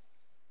right.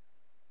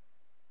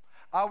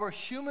 Our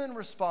human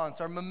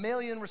response, our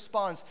mammalian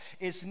response,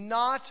 is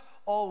not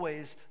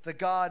always the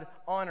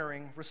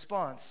God-honoring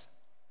response.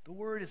 The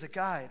word is a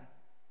guide.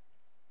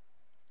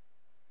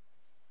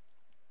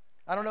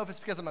 I don't know if it's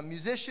because I'm a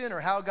musician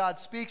or how God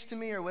speaks to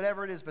me or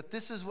whatever it is, but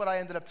this is what I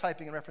ended up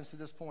typing in reference to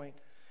this point.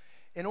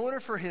 In order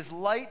for his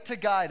light to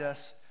guide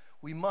us,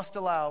 we must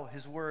allow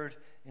his word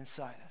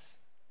inside us.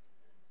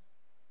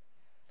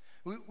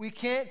 We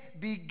can't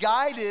be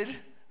guided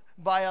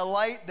by a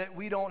light that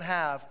we don't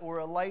have, or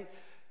a light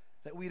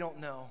that we don't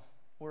know,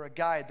 or a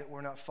guide that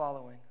we're not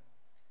following.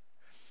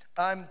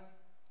 I'm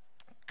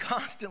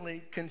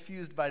constantly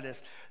confused by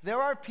this.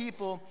 There are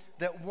people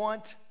that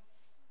want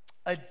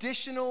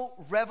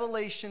additional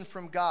revelation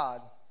from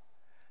God,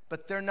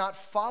 but they're not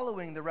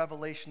following the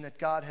revelation that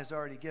God has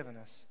already given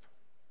us.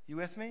 You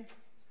with me?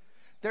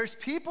 There's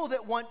people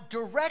that want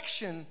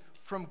direction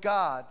from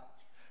God,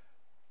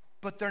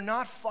 but they're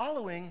not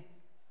following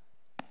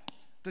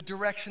the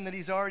direction that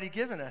he's already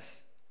given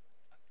us.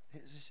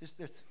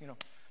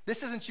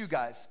 This isn't you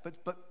guys,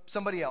 but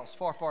somebody else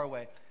far, far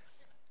away.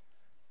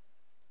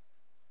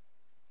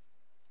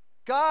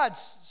 God,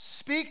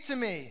 speak to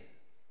me.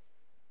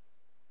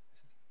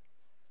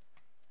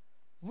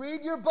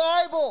 Read your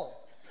Bible.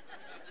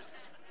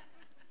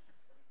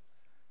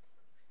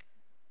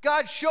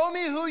 God, show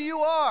me who you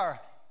are.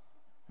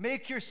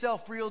 Make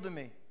yourself real to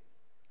me.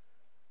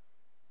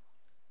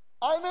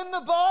 I'm in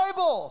the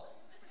Bible.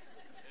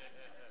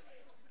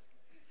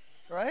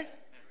 Right?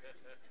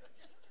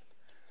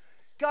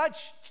 God,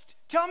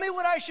 tell me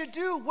what I should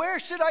do. Where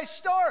should I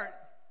start?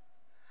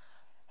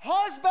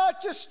 How's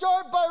about just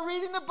start by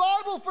reading the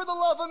Bible, for the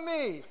love of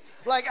me?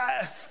 Like,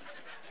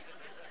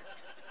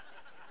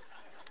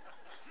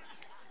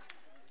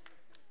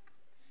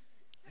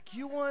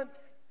 you want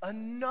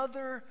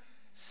another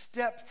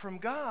step from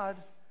God,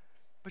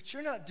 but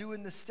you're not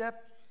doing the step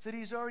that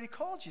he's already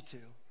called you to.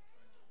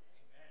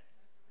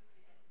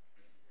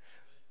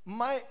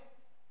 My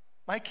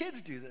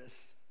kids do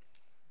this.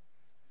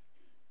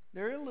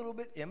 They're a little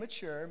bit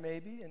immature,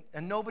 maybe,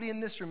 and nobody in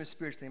this room is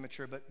spiritually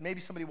immature, but maybe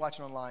somebody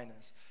watching online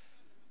is.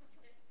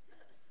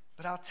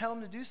 But I'll tell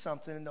them to do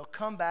something, and they'll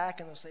come back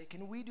and they'll say,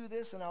 can we do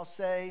this? And I'll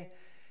say,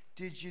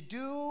 did you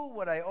do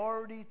what I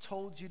already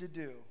told you to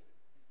do?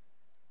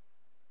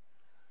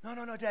 No,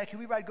 Dad, can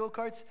we ride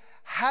go-karts?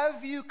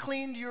 Have you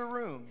cleaned your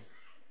room?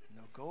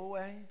 No, go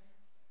away.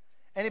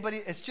 Anybody,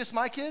 it's just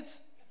my kids?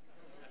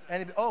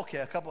 Anybody, oh, okay,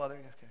 a couple other,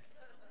 okay.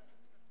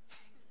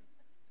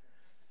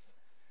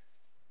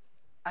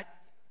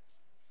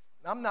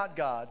 I'm not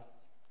God,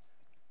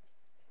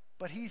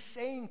 but he's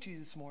saying to you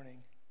this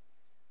morning,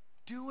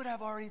 do what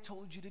I've already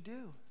told you to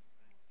do.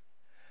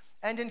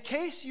 And in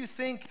case you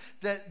think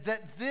that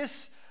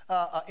this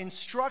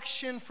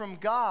instruction from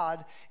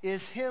God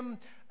is him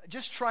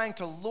just trying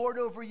to lord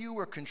over you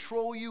or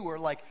control you or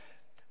like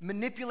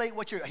manipulate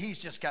he's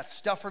just got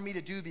stuff for me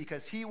to do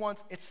because he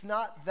wants, it's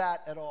not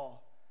that at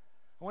all.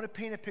 I want to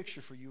paint a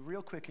picture for you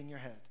real quick in your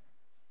head.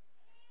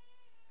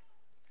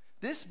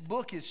 This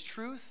book is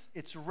truth,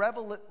 it's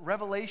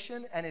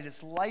revelation, and it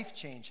is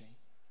life-changing.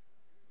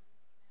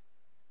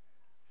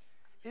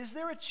 Is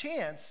there a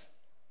chance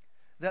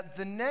that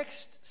the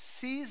next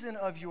season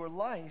of your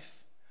life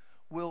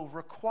will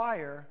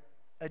require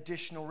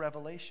additional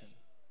revelation?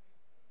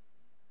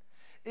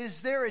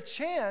 Is there a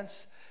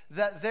chance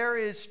that there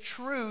is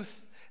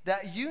truth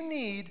that you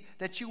need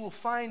that you will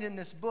find in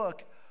this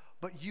book,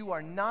 but you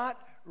are not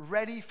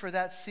ready for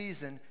that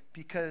season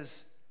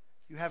because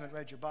you haven't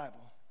read your Bible?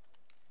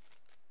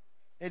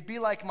 It'd be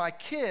like my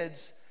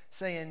kids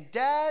saying,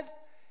 Dad,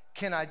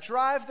 can I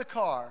drive the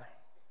car?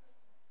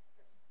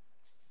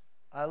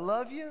 I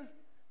love you,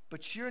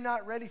 but you're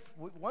not ready.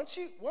 Once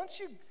you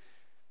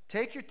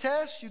take your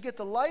test, you get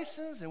the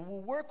license, and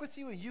we'll work with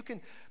you, and you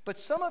can. But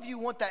some of you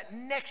want that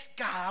next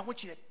guy. I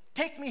want you to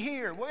take me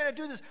here. We're going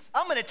to do this.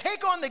 I'm going to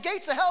take on the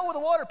gates of hell with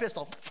a water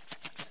pistol.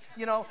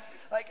 We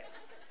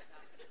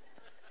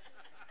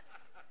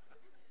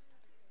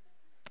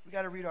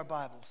got to read our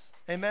Bibles.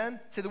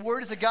 Amen? Say, the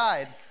Word is a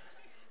guide.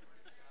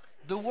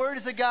 The Word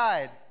is a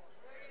guide.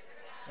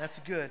 That's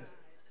good.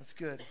 That's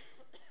good.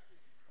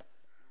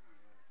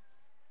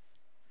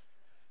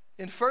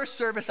 In first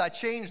service, I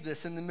changed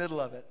this in the middle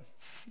of it.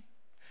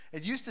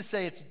 It used to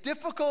say, it's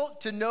difficult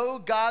to know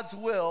God's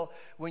will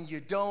when you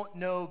don't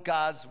know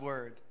God's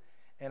Word.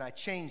 And I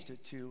changed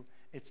it to,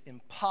 it's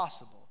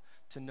impossible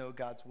to know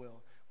God's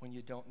will when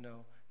you don't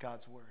know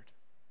God's Word.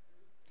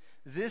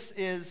 This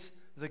is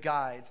the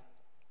guide.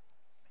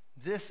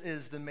 This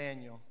is the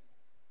manual.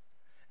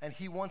 And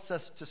he wants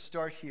us to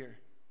start here.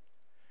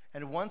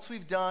 And once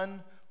we've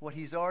done what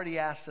he's already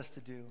asked us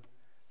to do,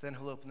 then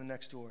he'll open the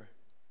next door.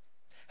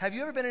 Have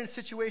you ever been in a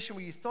situation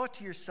where you thought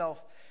to yourself,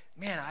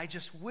 man, I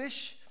just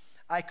wish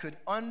I could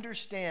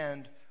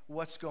understand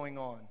what's going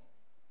on?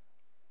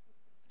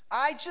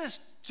 I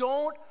just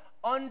don't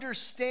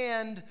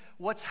understand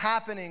what's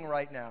happening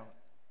right now.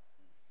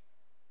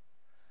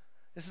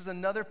 This is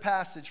another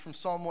passage from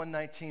Psalm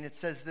 119. It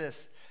says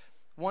this.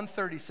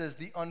 130 says,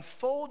 the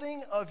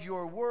unfolding of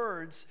your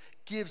words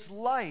gives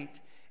light.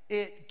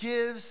 It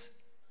gives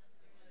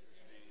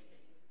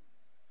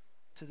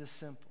to the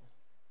simple.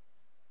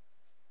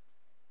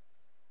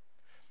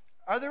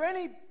 Are there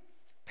any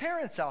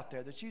parents out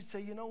there that you'd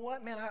say, you know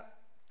what, man,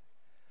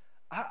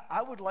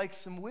 I would like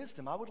some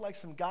wisdom. I would like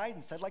some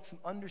guidance. I'd like some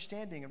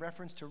understanding in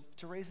reference to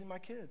raising my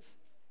kids.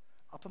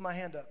 I'll put my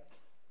hand up.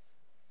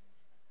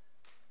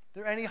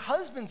 Are there any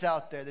husbands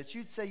out there that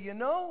you'd say, you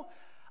know,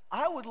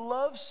 I would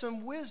love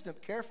some wisdom.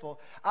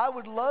 Careful. I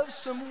would love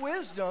some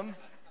wisdom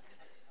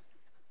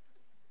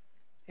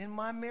in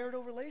my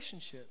marital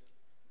relationship.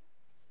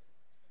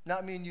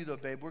 Not me and you though,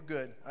 babe. We're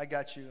good. I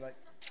got you. Like,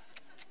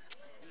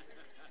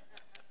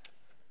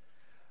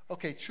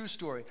 okay, true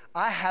story.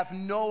 I have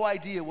no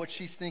idea what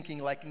she's thinking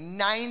like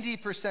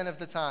 90% of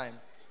the time.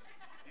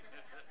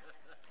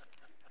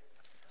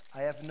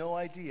 I have no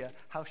idea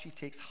how she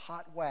takes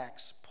hot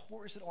wax,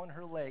 pours it on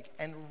her leg,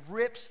 and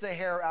rips the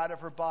hair out of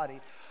her body,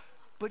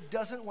 but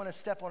doesn't want to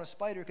step on a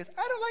spider because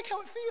I don't like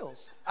how it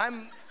feels.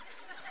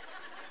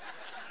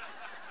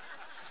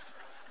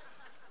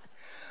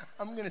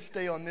 I'm going to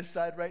stay on this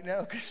side right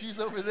now because she's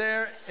over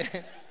there.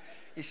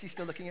 Is she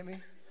still looking at me?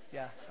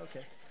 Yeah,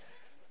 okay.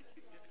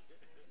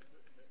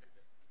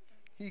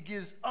 He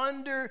gives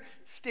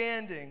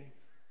understanding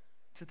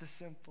to the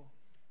simple.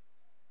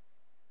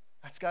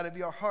 That's got to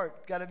be our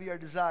heart, got to be our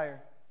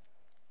desire.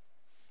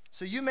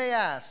 So you may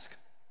ask,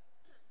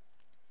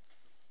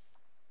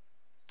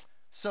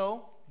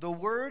 so the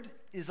word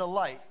is a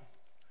light.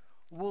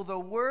 Will the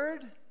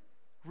word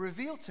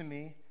reveal to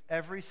me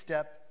every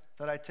step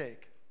that I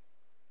take?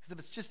 Because if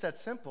it's just that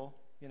simple,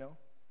 you know,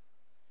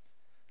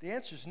 the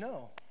answer is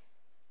no.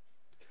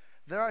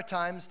 There are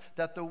times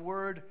that the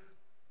word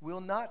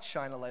will not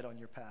shine a light on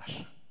your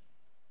path.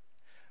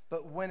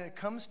 But when it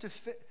comes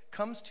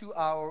to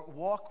our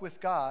walk with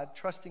God,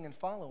 trusting and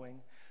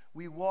following,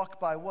 we walk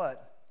by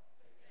what?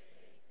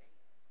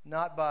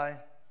 Not by.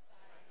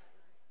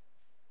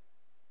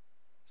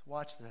 So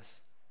watch this.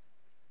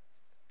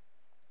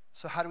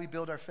 So how do we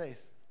build our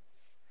faith?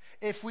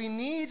 If we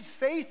need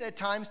faith at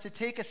times to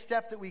take a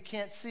step that we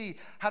can't see,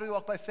 how do we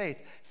walk by faith?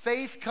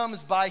 Faith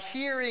comes by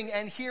hearing,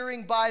 and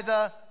hearing by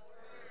the.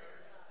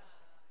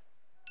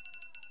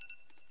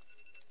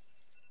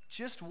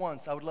 Just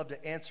once, I would love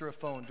to answer a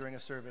phone during a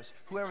service,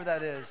 whoever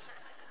that is.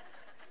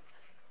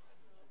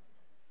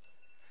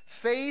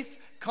 Faith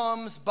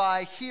comes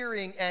by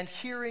hearing, and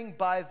hearing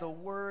by the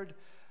word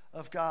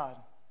of God.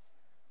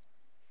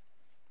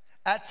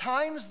 At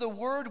times, the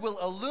word will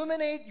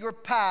illuminate your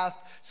path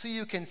so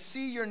you can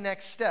see your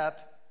next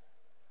step.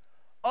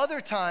 Other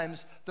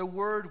times, the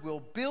word will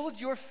build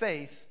your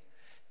faith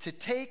to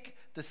take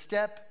the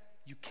step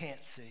you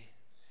can't see.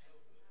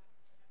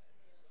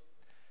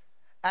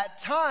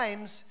 At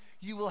times,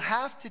 you will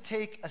have to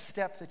take a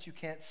step that you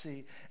can't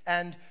see.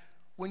 And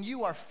when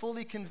you are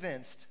fully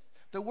convinced,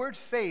 the word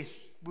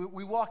faith,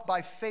 we walk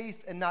by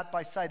faith and not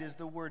by sight, is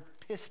the word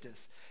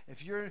pistis.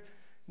 If you're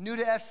new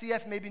to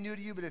FCF, maybe new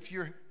to you, but if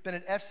you've been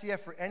at FCF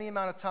for any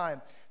amount of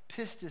time,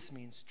 pistis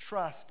means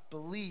trust,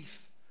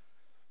 belief.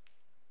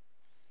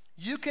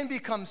 You can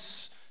become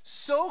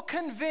so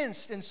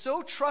convinced and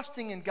so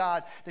trusting in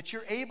God that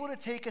you're able to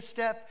take a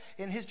step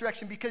in his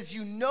direction because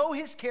you know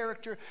his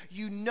character,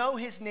 you know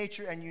his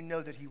nature, and you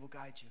know that he will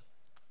guide you.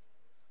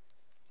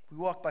 We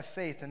walk by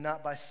faith and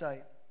not by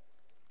sight.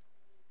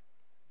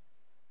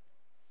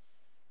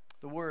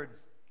 The word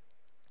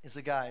is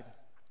a guide.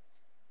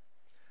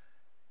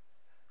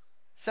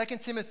 2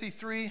 Timothy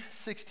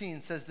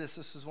 3:16 says this.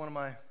 This is one of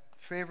my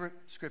favorite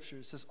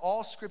scriptures. It says,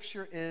 all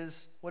scripture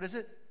is, what is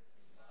it?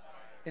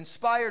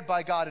 Inspired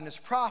by God and is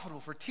profitable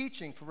for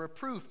teaching, for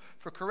reproof,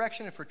 for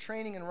correction, and for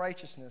training in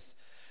righteousness.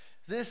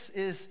 This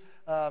is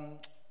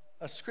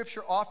a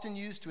scripture often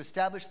used to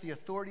establish the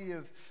authority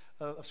of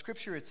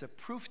scripture. It's a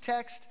proof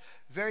text,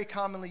 very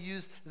commonly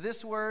used.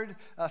 This word,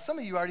 some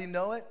of you already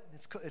know it.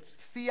 It's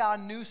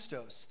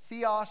theopneustos.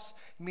 Theos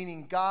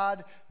meaning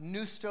God,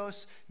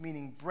 pneustos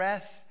meaning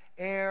breath,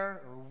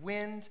 air, or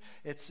wind.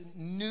 It's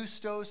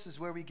pneustos is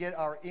where we get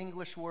our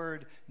English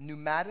word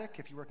pneumatic.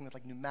 If you're working with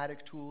like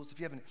pneumatic tools, if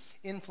you have an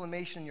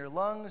inflammation in your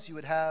lungs, you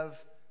would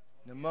have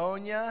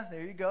pneumonia.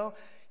 There you go.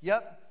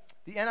 Yep.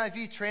 The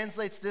NIV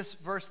translates this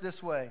verse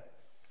this way.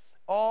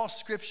 All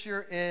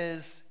scripture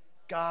is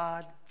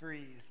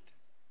God-breathed.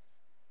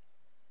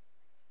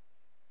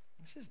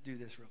 Let's just do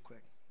this real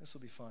quick. This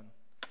will be fun.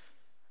 I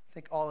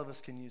think all of us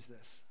can use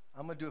this.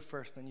 I'm going to do it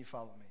first, then you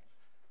follow me.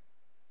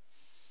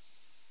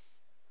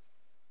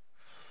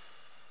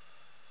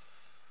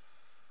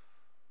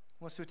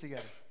 Let's do it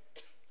together.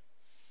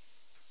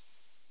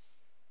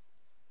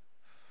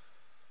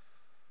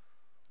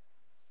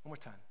 One more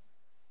time.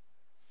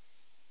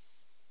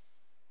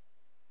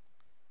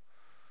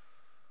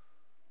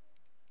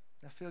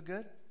 That feel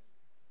good?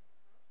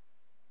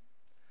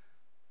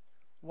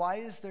 Why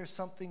is there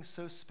something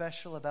so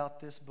special about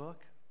this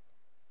book?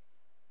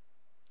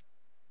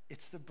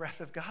 It's the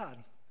breath of God.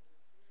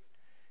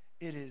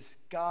 It is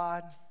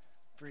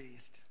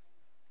God-breathed.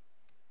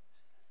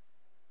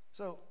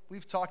 So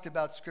we've talked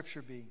about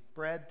Scripture being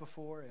bread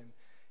before, and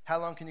how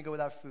long can you go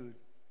without food?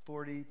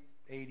 40,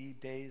 80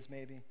 days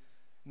maybe.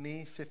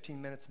 Me,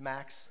 15 minutes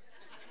max.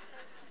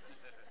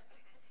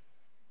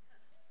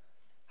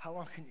 How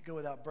long can you go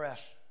without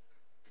breath?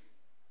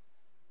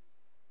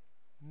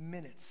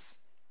 Minutes.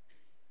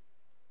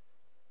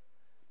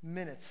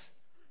 Minutes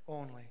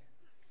only.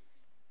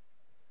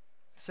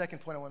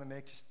 Second point I want to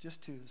make,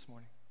 just two this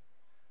morning.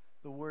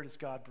 The Word is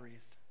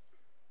God-breathed.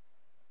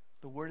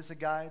 The Word is a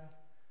guide,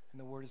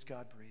 and the Word is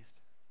God-breathed.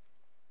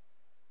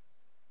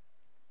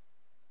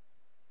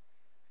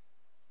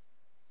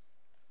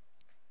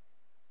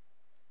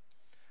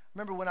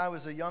 Remember when I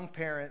was a young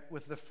parent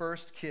with the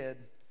first kid,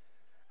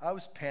 I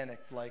was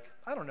panicked, like,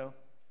 I don't know,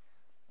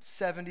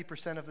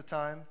 70% of the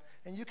time.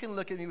 And you can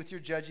look at me with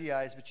your judgy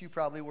eyes, but you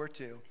probably were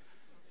too.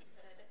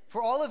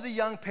 For all of the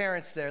young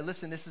parents there,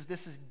 listen, this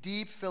is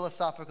deep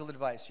philosophical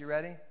advice. You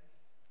ready?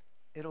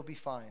 It'll be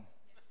fine.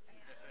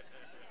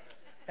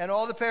 And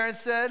all the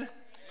parents said, yeah.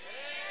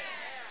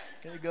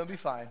 It's going to be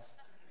fine.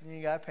 You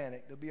ain't got to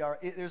panic. It'll be all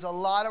right. There's a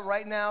lot of,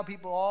 right now,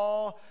 people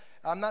all,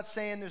 I'm not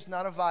saying there's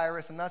not a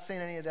virus. I'm not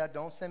saying any of that.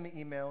 Don't send me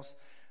emails.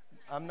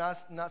 I'm not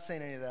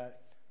saying any of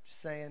that. I'm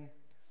just saying,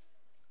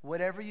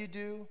 whatever you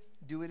do,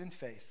 do it in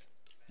faith.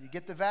 You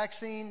get the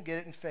vaccine, get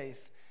it in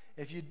faith.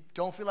 If you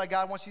don't feel like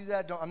God wants you to do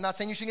that, I'm not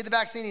saying you should get the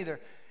vaccine either.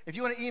 If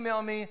you want to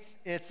email me,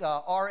 it's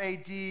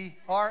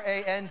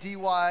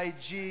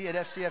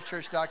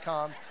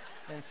randyg@fcfchurch.com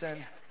and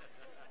send.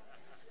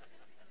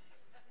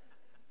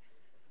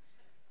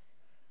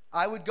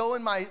 I would go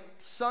in my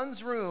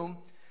son's room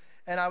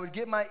and I would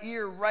get my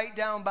ear right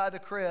down by the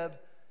crib.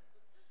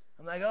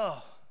 I'm like,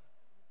 oh,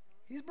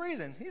 he's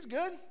breathing. He's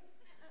good.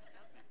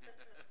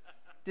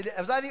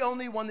 Was I the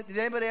only one? Did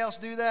anybody else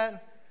do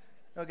that?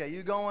 Okay,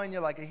 you go in, you're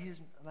like,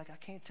 I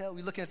can't tell.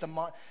 We're looking at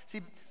the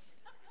see,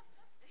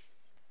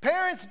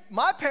 parents,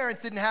 my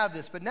parents didn't have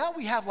this, but now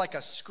we have like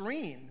a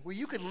screen where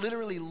you could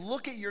literally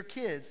look at your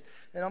kids,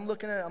 and I'm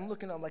looking at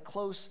like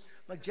close.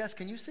 I'm like, Jess,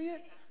 can you see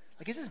it?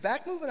 Like, is his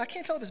back moving? I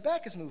can't tell if his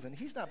back is moving.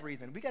 He's not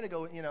breathing. We got to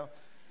go,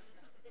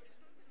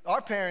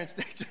 Our parents,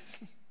 they just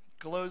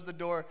close the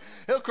door.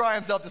 He'll cry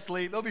himself to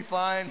sleep. They'll be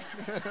fine.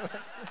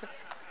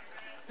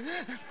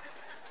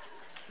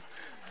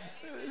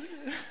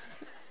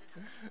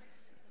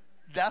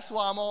 That's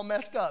why I'm all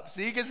messed up.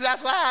 See, because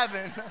that's what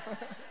happened.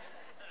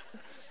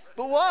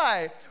 But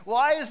why?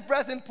 Why is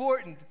breath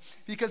important?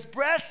 Because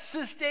breath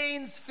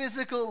sustains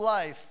physical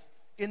life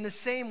in the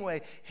same way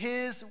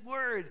His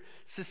Word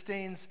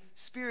sustains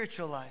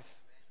spiritual life.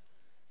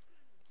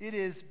 It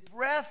is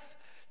breath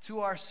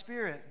to our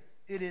spirit.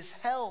 It is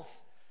health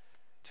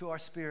to our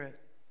spirit.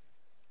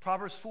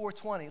 Proverbs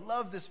 4:20.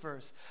 Love this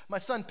verse. My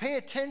son, pay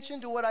attention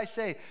to what I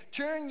say.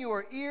 Turn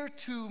your ear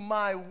to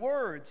my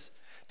words.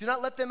 Do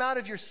not let them out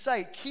of your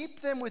sight. Keep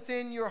them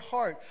within your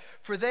heart,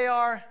 for they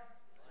are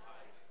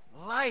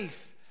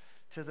life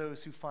to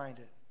those who find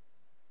it.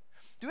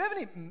 Do we have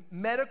any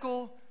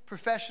medical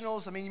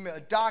professionals? I mean,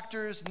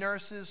 doctors,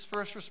 nurses,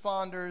 first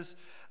responders,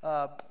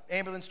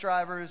 ambulance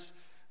drivers.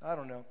 I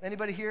don't know.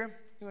 Anybody here?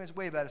 You guys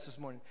wave at us this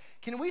morning.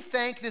 Can we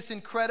thank this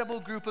incredible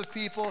group of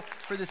people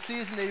for the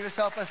season they just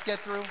helped us get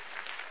through?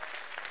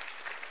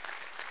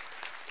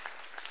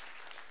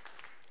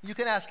 You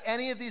can ask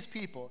any of these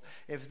people.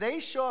 If they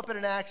show up at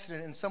an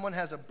accident and someone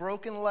has a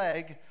broken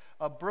leg,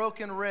 a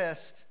broken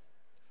wrist,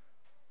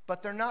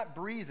 but they're not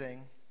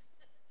breathing,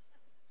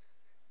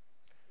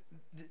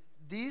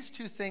 these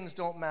two things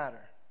don't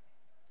matter.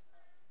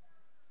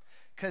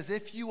 Because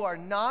if you are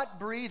not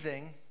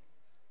breathing,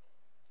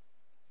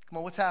 come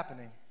on, what's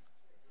happening?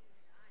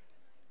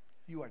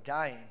 You are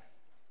dying.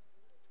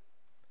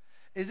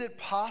 Is it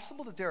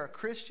possible that there are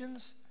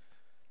Christians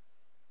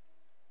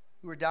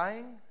who are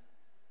dying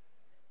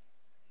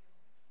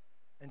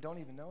and don't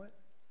even know it?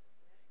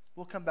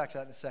 We'll come back to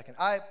that in a second.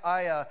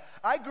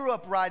 I grew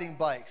up riding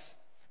bikes.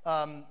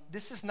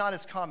 This is not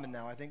as common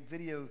now. I think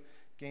video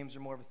games are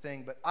more of a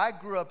thing. But I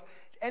grew up.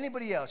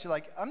 Anybody else? You're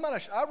like, I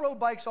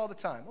rode bikes all the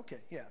time. Okay,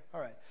 yeah, all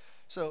right.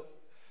 So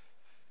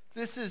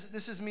this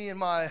is me and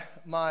my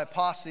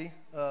posse.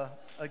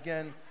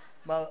 Again,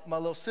 my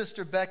little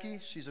sister Becky.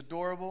 She's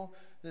adorable.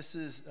 This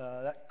is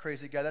that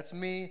crazy guy. That's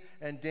me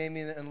and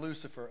Damien and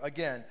Lucifer.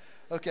 Again,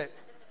 okay.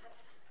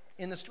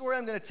 In the story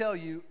I'm going to tell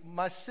you,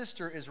 my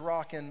sister is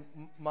rocking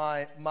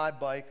my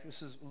bike.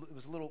 It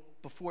was a little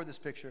before this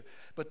picture.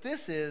 But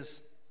this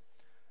is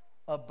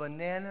a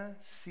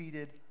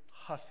banana-seated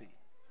Huffy.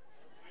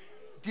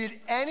 Did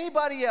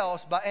anybody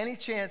else, by any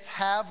chance,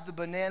 have the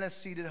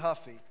banana-seated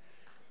Huffy?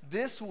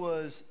 This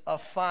was a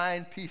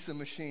fine piece of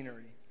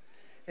machinery.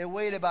 It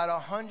weighed about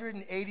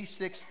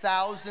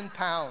 186,000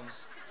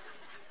 pounds.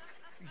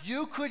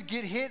 You could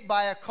get hit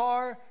by a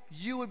car,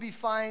 you would be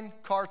fine,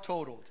 car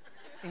totaled.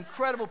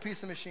 Incredible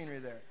piece of machinery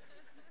there.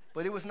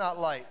 But it was not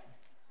light.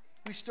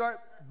 We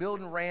start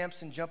building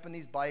ramps and jumping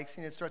these bikes,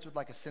 and it starts with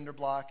like a cinder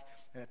block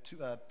and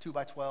a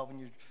 2x12, and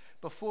you're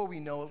before we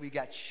know it, we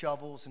got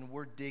shovels and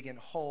we're digging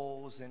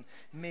holes and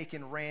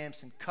making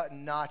ramps and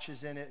cutting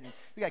notches in it. And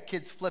we got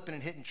kids flipping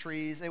and hitting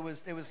trees. It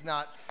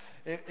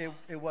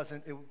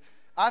wasn't.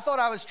 I thought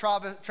I was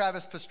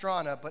Travis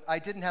Pastrana, but I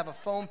didn't have a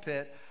foam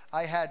pit.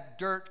 I had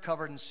dirt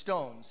covered in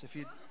stones.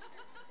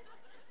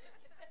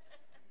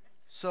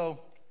 So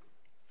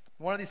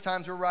one of these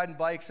times we're riding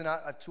bikes, and I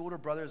have two older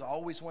brothers. I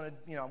always wanted,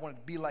 I wanted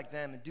to be like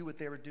them and do what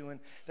they were doing.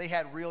 They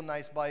had real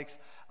nice bikes.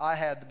 I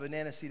had the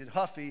banana-seated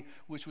Huffy,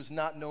 which was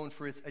not known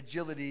for its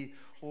agility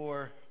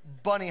or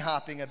bunny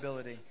hopping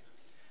ability.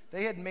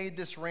 They had made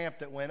this ramp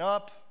that went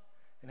up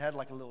and had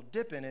like a little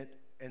dip in it,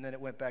 and then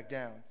it went back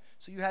down.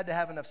 So you had to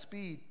have enough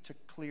speed to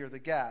clear the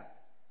gap.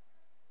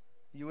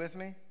 You with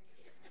me?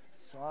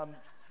 So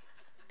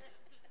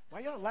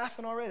why y'all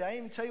laughing already? I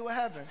didn't even tell you what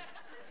happened.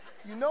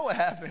 You know what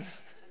happened.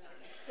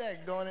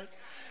 Daggone it.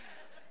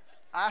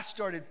 I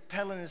started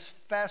pedaling as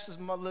fast as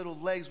my little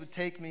legs would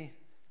take me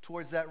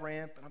towards that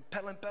ramp, and I'm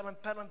pedaling.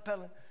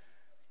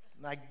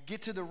 And I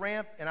get to the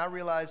ramp, and I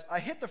realize I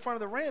hit the front of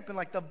the ramp, and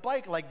like the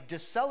bike like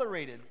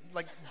decelerated,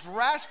 like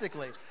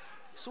drastically.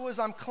 So as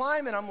I'm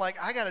climbing, I'm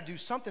like, I got to do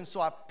something.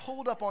 So I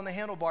pulled up on the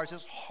handlebars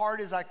as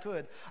hard as I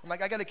could. I'm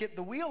like, I got to get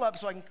the wheel up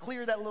so I can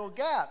clear that little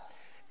gap.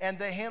 And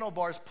the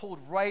handlebars pulled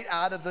right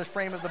out of the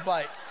frame of the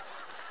bike.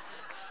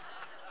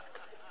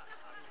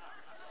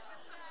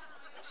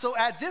 So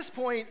at this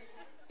point,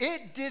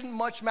 it didn't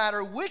much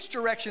matter which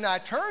direction I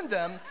turned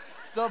them.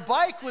 The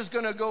bike was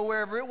going to go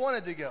wherever it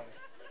wanted to go.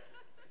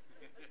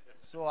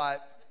 So I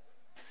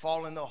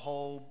fall in the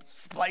hole,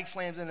 spike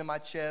slams into my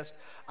chest.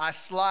 I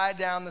slide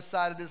down the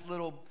side of this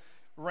little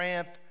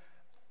ramp.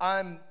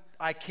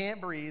 I can't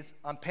breathe.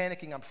 I'm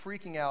panicking. I'm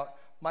freaking out.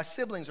 My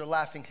siblings are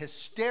laughing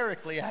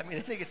hysterically at me.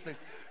 They think it's the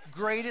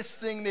greatest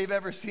thing they've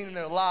ever seen in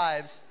their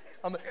lives.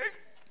 I'm like,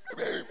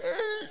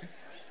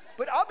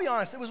 but I'll be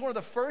honest, it was one of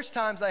the first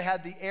times I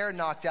had the air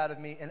knocked out of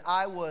me, and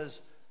I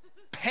was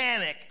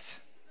panicked.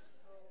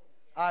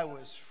 I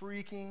was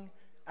freaking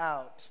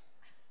out.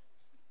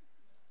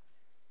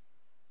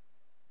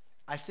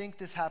 I think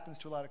this happens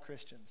to a lot of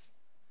Christians.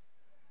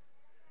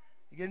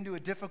 You get into a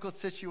difficult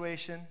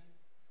situation,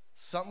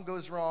 something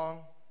goes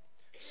wrong,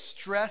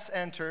 stress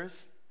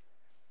enters,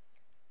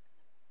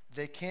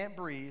 they can't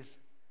breathe,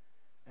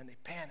 and they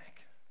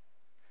panic.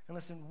 And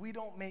listen, we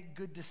don't make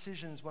good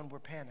decisions when we're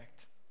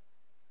panicked.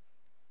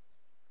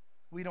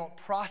 We don't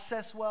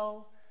process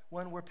well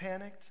when we're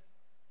panicked.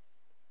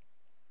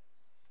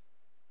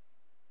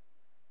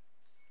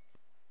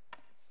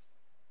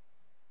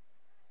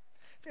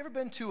 Have you ever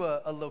been to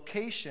a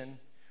location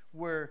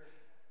where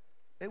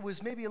it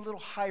was maybe a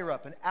little higher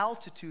up, an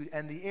altitude,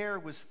 and the air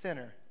was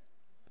thinner?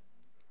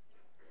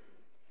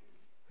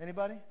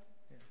 Anybody?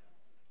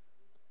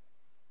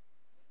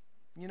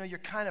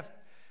 Yeah.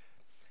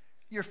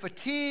 You're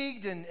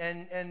fatigued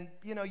and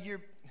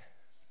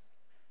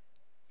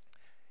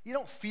you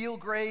don't feel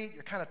great.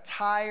 You're kind of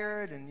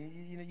tired, and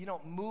you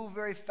don't move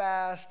very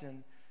fast,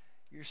 and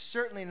you're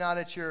certainly not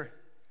at your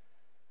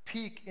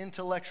peak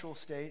intellectual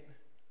state.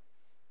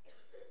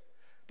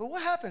 But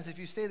what happens if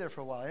you stay there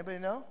for a while? Anybody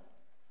know?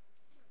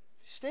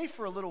 If you stay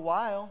for a little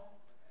while,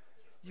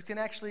 you can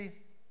actually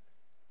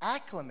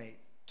acclimate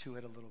to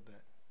it a little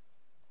bit.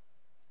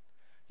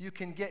 You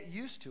can get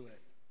used to it.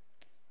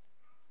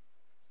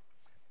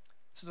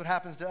 This is what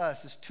happens to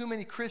us, is too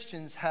many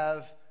Christians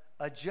have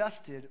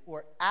adjusted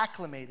or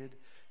acclimated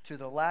to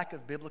the lack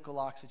of biblical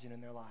oxygen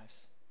in their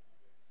lives.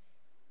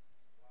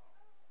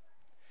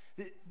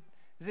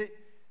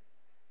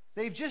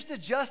 They've just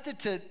adjusted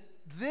to,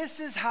 this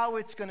is how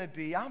it's going to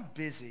be. I'm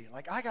busy.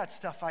 Like, I got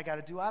stuff I got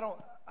to do. I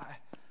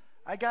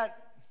got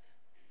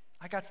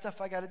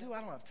stuff I got to do. I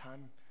don't have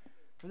time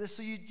for this.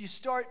 So you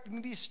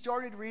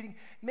started reading.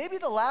 Maybe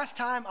the last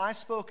time I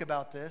spoke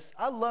about this,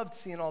 I loved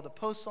seeing all the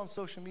posts on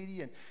social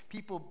media and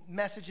people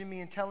messaging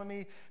me and telling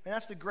me, man,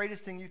 that's the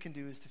greatest thing you can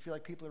do, is to feel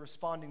like people are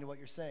responding to what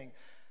you're saying.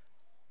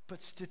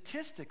 But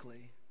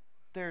statistically,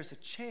 there's a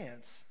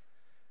chance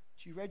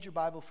that you read your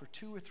Bible for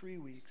 2 or 3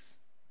 weeks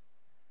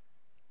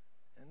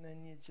and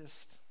then you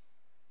just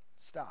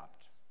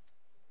stopped.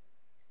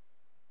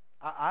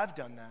 I've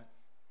done that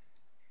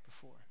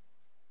before.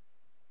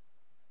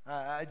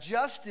 I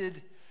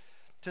adjusted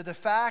to the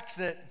fact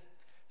that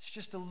it's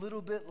just a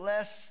little bit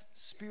less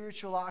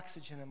spiritual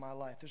oxygen in my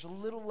life. There's a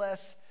little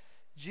less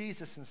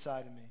Jesus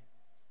inside of me.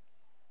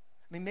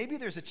 I mean, maybe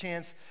there's a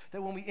chance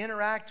that when we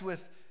interact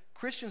with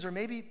Christians, or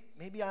maybe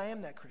I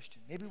am that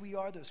Christian. Maybe we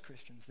are those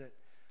Christians that,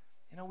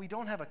 we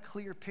don't have a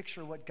clear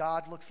picture of what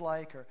God looks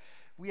like, or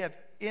we have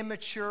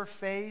immature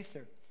faith,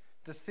 or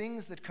the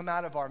things that come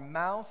out of our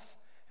mouth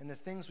and the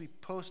things we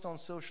post on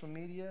social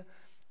media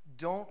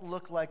don't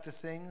look like the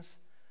things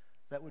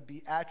that would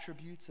be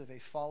attributes of a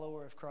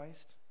follower of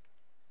Christ?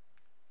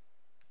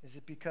 Is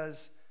it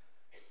because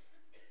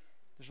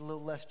there's a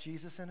little less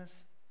Jesus in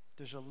us?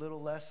 There's a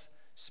little less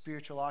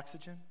spiritual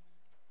oxygen?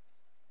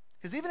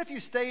 Because even if you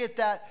stay at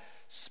that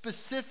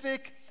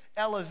specific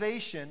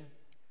elevation,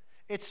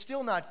 it's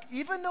still not,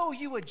 even though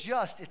you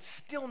adjust, it's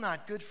still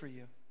not good for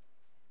you.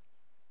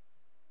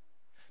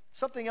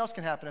 something else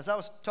can happen. As I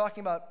was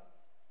talking about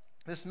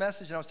this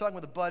message, and I was talking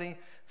with a buddy,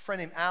 a friend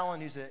named Alan,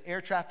 who's an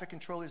air traffic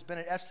controller, who's been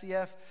at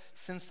FCF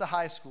since the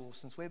high school,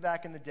 since way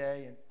back in the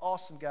day, an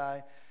awesome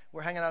guy.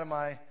 We're hanging out in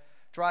my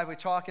driveway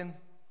talking,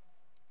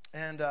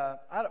 and I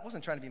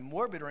wasn't trying to be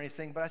morbid or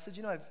anything, but I said,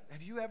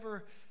 have you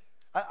ever,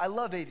 I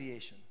love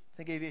aviation. I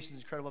think aviation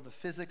is incredible, the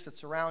physics that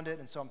surround it,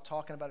 and so I'm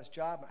talking about his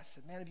job, and I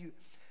said, man, have you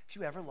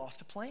ever lost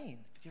a plane?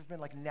 Have you ever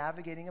been like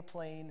navigating a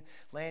plane,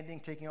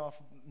 landing, taking off,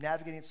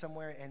 navigating it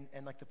somewhere,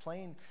 and like the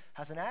plane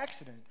has an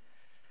accident?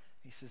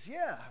 He says,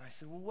 yeah. And I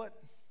said, well,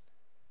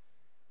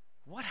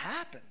 what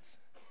happens?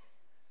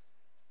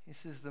 He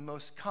says, the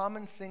most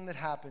common thing that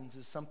happens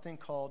is something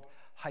called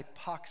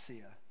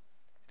hypoxia.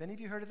 Have any of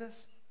you heard of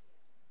this?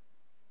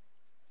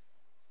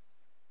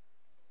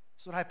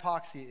 This is what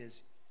hypoxia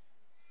is.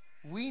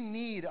 We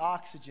need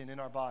oxygen in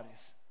our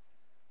bodies.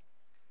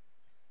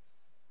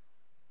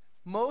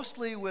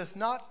 Mostly with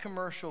not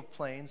commercial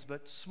planes,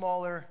 but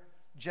smaller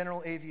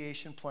general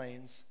aviation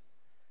planes.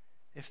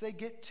 If they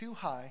get too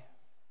high,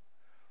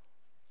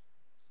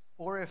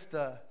 or if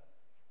the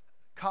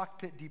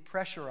cockpit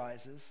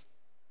depressurizes,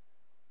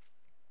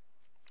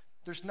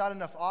 there's not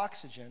enough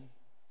oxygen,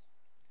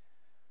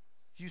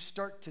 you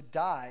start to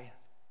die,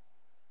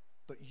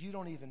 but you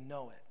don't even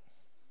know it.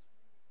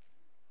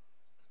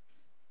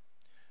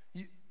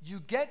 You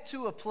get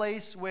to a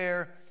place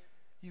where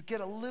you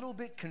get a little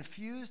bit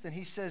confused, and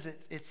he says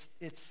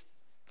it's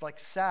like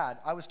sad.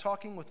 I was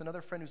talking with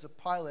another friend who's a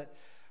pilot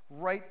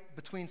right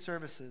between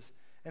services,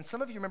 and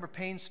some of you remember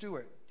Payne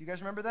Stewart. Do you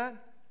guys remember that?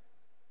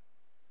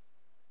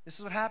 This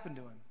is what happened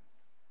to him.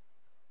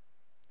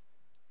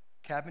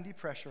 Cabin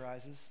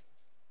depressurizes,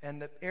 and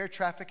the air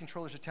traffic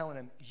controllers are telling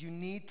him, you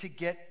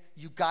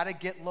got to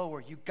get lower.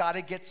 You got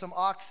to get some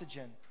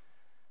oxygen.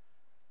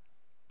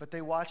 But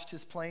they watched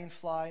his plane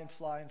fly and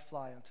fly and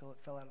fly until it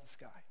fell out of the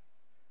sky.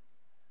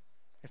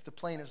 If the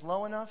plane is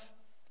low enough,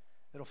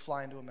 it'll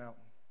fly into a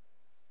mountain.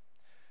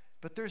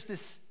 But there's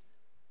this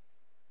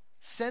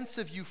sense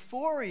of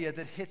euphoria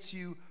that hits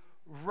you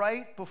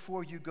right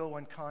before you go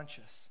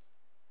unconscious.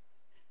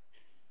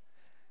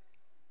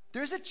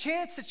 There's a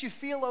chance that you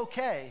feel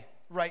okay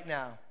right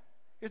now.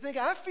 You're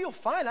thinking, I feel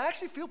fine. I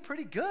actually feel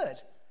pretty good.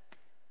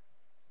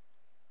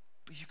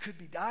 But you could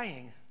be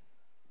dying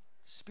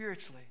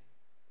spiritually.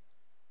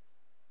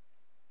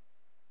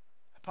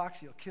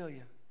 Hypoxia will kill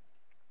you.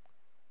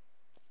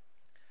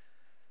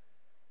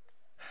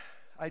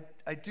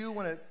 I do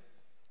want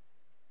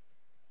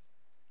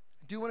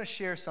to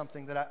share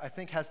something that I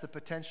think has the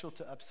potential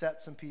to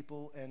upset some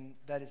people, and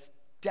that is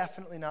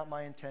definitely not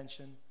my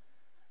intention.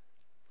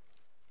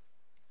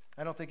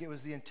 I don't think it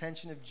was the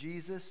intention of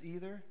Jesus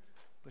either,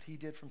 but he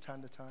did from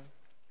time to time.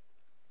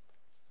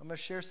 I'm going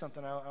to share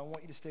something. I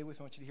want you to stay with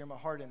me. I want you to hear my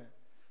heart in it.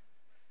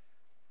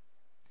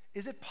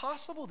 Is it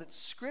possible that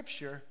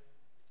Scripture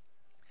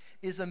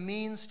is a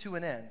means to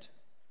an end?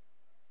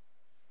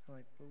 I'm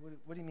like,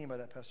 what do you mean by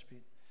that, Pastor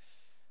Pete?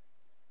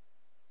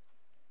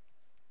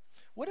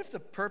 What if the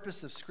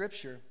purpose of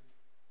Scripture,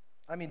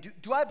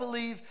 do I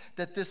believe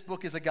that this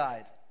book is a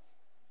guide?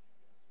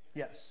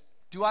 Yes.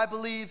 Do I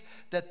believe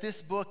that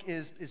this book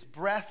is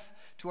breath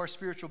to our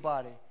spiritual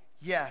body?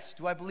 Yes.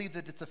 Do I believe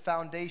that it's a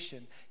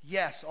foundation?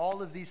 Yes.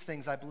 All of these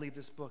things I believe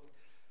this book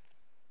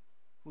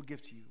will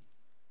give to you.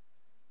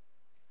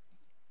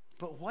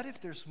 But what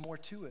if there's more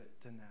to it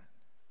than that?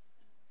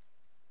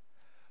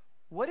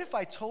 What if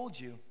I told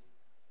you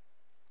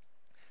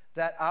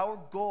that our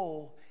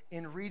goal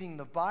in reading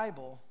the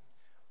Bible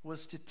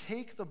was to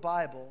take the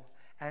Bible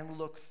and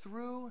look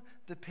through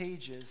the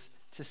pages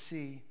to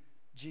see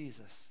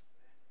Jesus?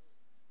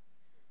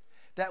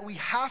 That we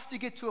have to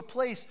get to a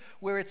place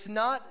where it's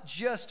not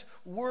just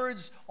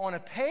words on a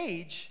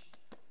page,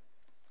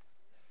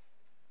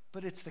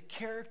 but it's the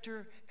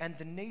character and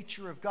the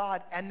nature of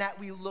God, and that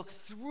we look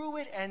through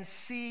it and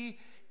see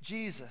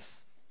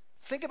Jesus.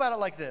 Think about it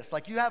like this.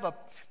 Like you have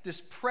this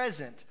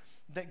present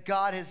that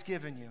God has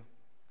given you,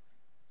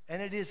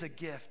 and it is a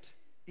gift.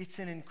 It's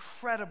an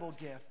incredible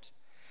gift.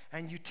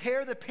 And you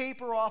tear the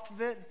paper off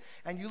of it,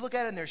 and you look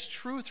at it, and there's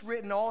truth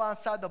written all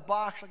outside the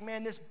box. Like,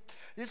 man,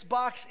 this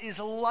box is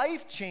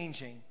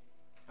life-changing.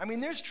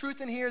 There's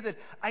truth in here that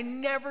I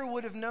never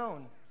would have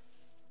known.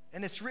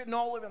 And it's written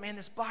all over. Man,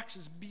 this box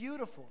is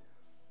beautiful.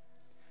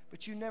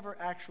 But you never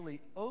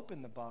actually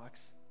open the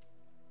box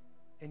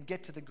and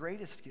get to the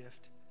greatest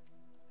gift.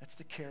 That's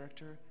the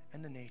character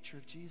and the nature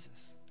of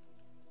Jesus.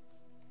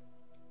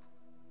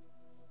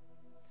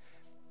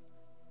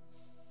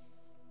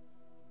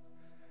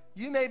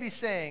 You may be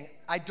saying,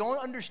 I don't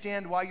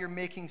understand why you're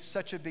making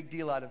such a big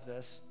deal out of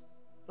this.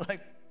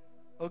 Like,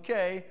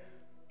 okay,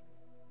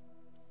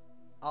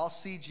 I'll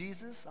see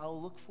Jesus,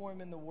 I'll look for him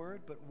in the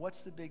Word, but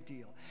what's the big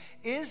deal?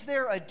 Is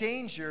there a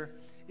danger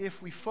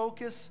if we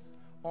focus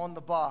on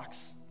the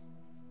box?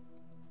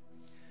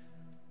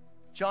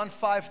 John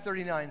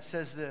 5:39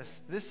 says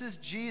this. This is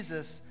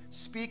Jesus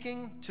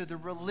speaking to the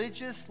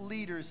religious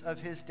leaders of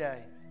his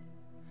day.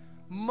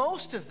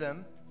 Most of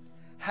them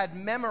had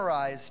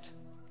memorized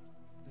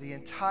the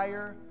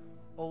entire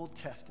Old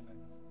Testament.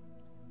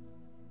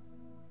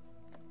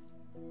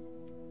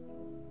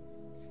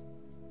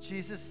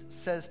 Jesus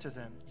says to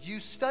them, you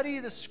study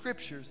the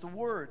scriptures, the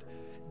word,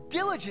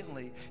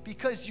 diligently,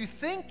 because you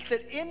think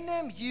that in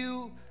them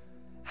you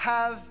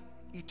have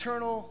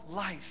eternal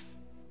life.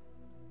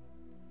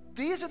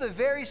 These are the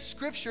very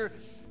scriptures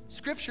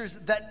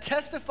that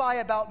testify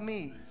about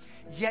me,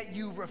 yet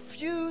you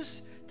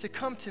refuse to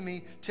come to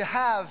me to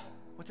have,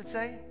 what's it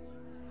say?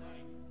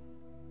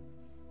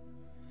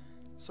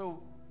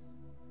 So,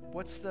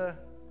 what's the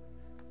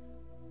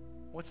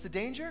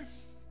danger?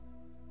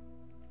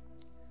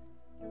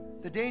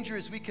 The danger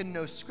is we can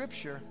know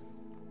Scripture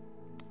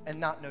and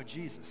not know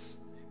Jesus.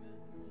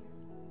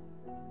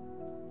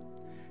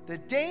 The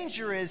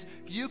danger is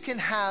you can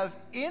have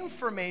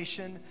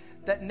information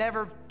that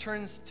never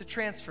turns to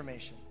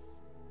transformation.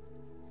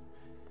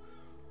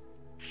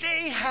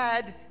 They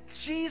had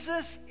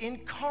Jesus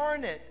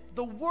incarnate,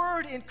 the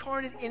Word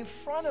incarnate in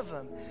front of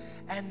them,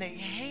 and they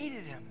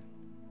hated him,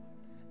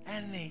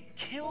 and they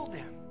killed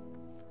him,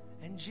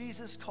 and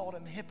Jesus called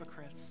them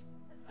hypocrites.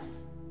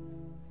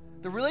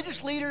 The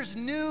religious leaders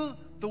knew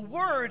the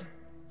Word,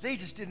 they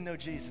just didn't know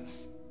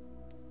Jesus.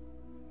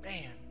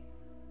 Man.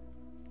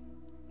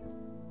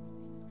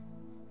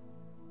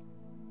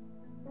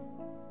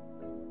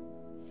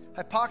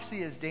 Hypoxia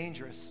is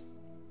dangerous.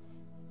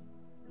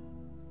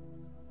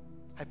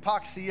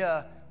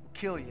 Hypoxia will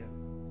kill you.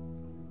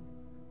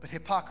 But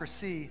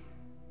hypocrisy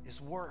is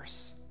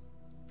worse.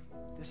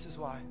 This is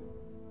why.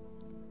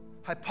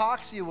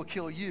 Hypoxia will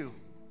kill you.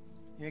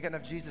 You ain't got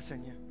enough Jesus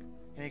in you.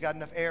 You ain't got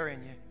enough air in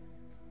you.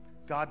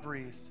 God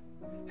breathed.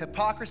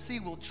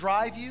 Hypocrisy will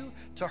drive you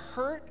to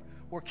hurt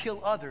or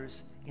kill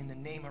others in the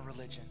name of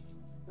religion.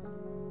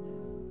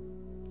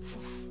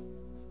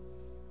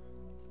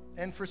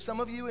 And for some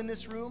of you in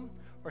this room,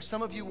 or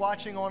some of you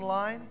watching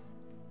online,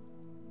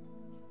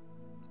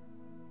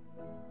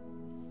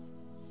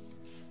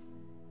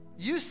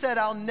 you said,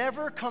 I'll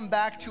never come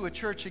back to a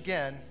church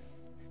again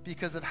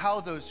because of how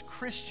those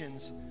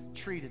Christians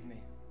treated me.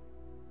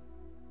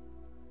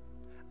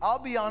 I'll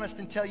be honest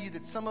and tell you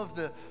that some of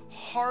the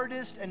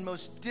hardest and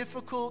most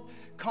difficult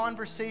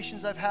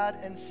conversations I've had,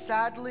 and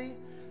sadly,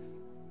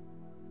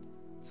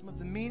 some of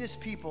the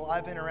meanest people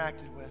I've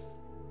interacted with,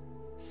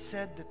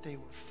 said that they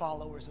were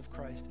followers of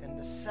Christ. And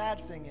the sad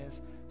thing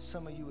is,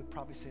 some of you would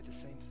probably say the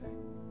same thing.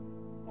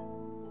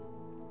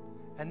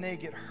 And they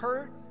get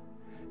hurt,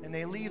 and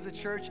they leave the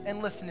church.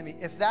 And listen to me,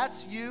 if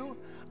that's you,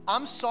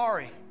 I'm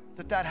sorry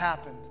that that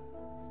happened.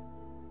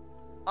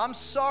 I'm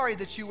sorry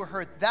that you were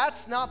hurt.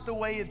 That's not the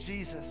way of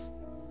Jesus.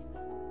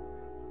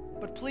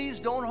 But please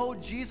don't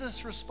hold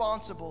Jesus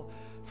responsible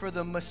for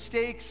the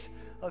mistakes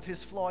of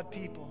his flawed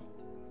people.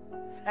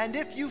 And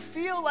if you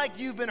feel like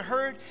you've been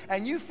hurt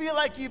and you feel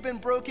like you've been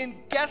broken,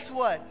 guess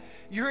what?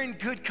 You're in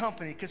good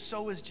company, because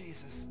so is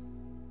Jesus.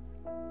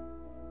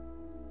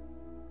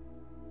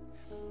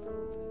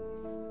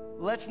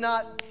 Let's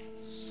not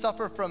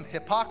suffer from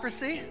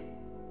hypocrisy,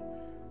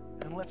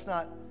 and let's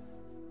not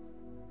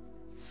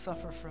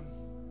suffer from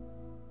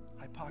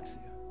hypoxia.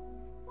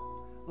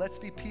 Let's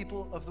be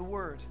people of the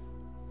Word.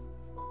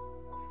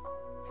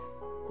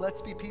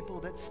 Let's be people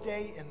that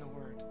stay in the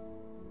Word.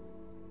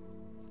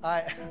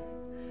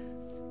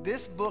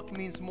 This book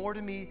means more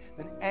to me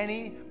than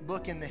any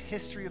book in the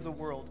history of the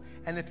world.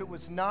 And if it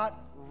was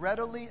not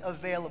readily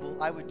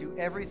available, I would do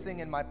everything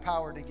in my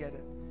power to get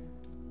it.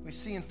 We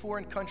see in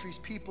foreign countries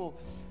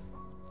people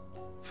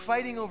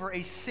fighting over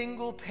a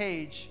single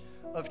page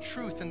of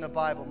truth in the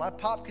Bible. My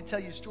pop could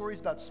tell you stories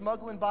about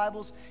smuggling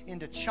Bibles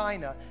into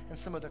China and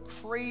some of the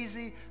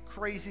crazy,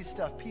 crazy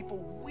stuff.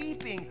 People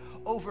weeping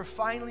over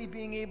finally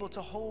being able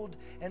to hold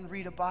and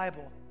read a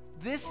Bible.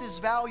 This is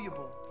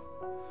valuable.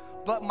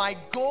 But my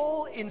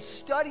goal in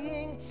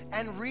studying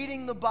and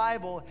reading the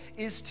Bible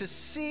is to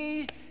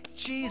see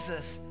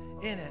Jesus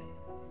in it.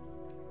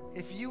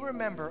 If you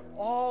remember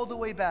all the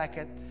way back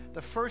at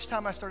the first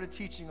time I started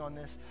teaching on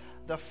this,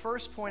 the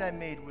first point I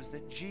made was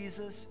that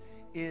Jesus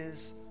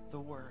is the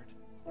Word.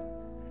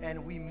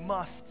 And we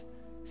must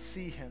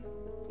see him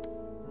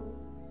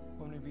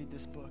when we read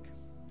this book.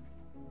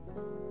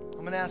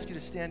 I'm going to ask you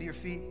to stand to your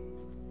feet.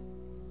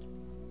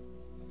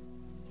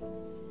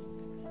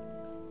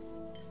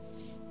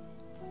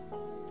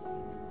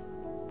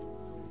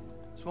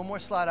 There's one more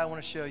slide I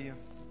want to show you.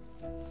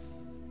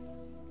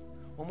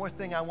 One more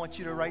thing I want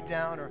you to write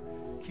down or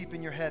keep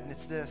in your head, and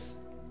it's this.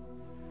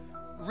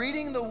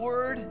 Reading the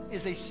Word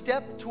is a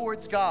step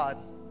towards God.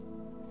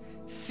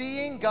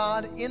 Seeing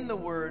God in the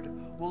Word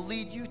will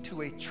lead you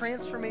to a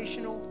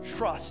transformational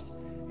trust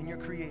in your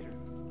Creator.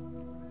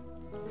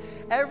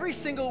 Every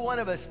single one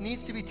of us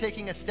needs to be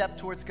taking a step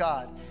towards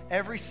God.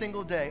 Every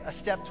single day, a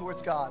step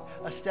towards God,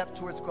 a step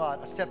towards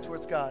God, a step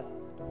towards God.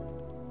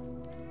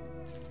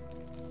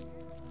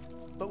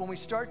 But when we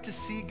start to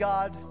see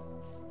God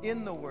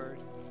in the Word,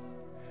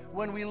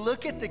 when we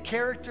look at the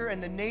character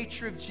and the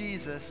nature of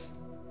Jesus,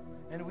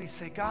 and we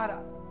say,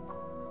 God,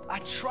 I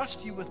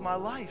trust you with my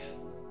life.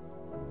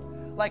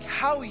 Like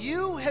how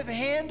you have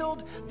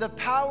handled the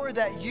power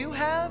that you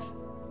have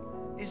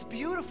is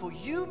beautiful.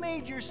 You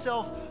made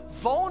yourself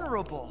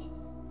vulnerable.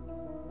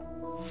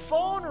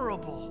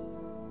 Vulnerable.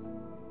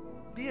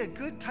 Be a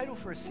good title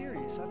for a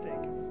series, I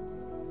think.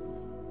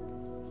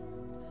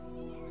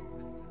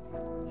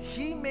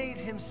 He made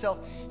himself,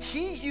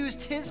 he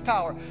used his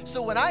power.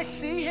 So when I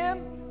see him,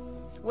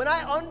 when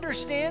I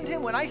understand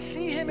him, when I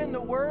see him in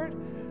the word,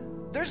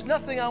 there's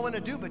nothing I want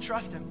to do but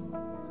trust him.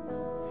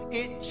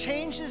 It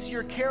changes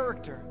your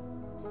character.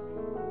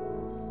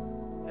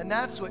 And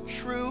that's what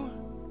true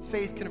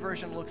faith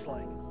conversion looks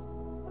like.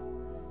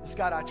 It's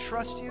God, I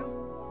trust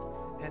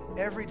you, and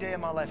every day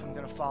of my life I'm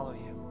going to follow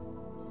you.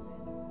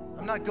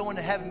 I'm not going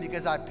to heaven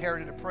because I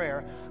parroted a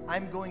prayer.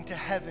 I'm going to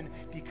heaven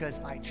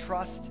because I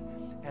trust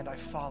and I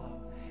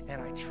follow,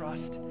 and I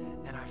trust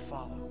and I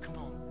follow. Come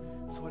on,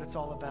 that's what it's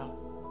all about.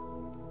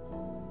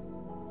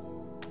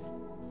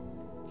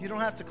 You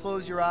don't have to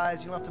close your eyes,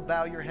 you don't have to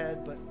bow your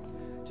head, but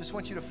just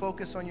want you to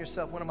focus on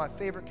yourself. One of my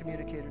favorite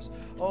communicators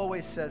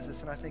always says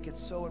this, and I think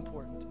it's so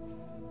important.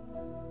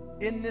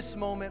 In this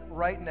moment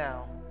right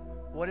now,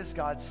 what is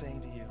God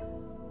saying to you?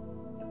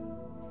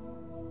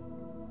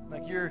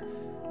 Like you're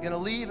gonna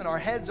leave and our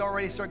heads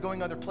already start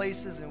going other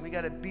places and we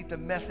gotta beat the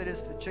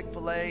Methodist, the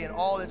Chick-fil-A and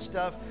all this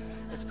stuff.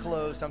 It's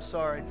closed, I'm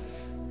sorry.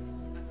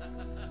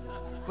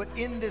 But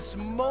in this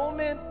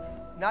moment,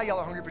 now y'all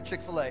are hungry for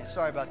Chick-fil-A.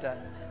 Sorry about that,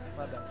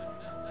 my bad.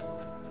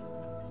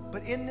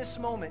 But in this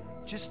moment,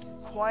 just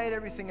quiet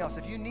everything else.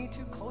 If you need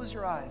to, close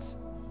your eyes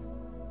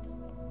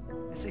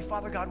and say,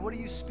 Father God, what are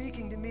you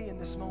speaking to me in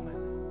this moment?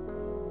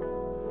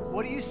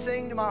 What are you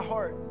saying to my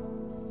heart?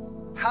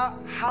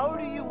 How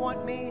do you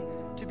want me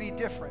to be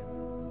different?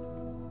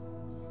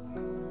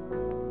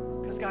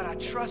 Because God, I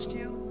trust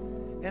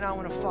you and I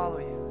want to follow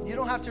you. You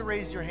don't have to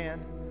raise your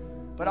hand,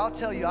 but I'll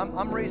tell you,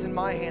 I'm raising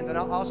my hand and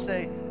I'll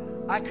say,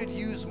 I could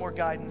use more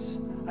guidance.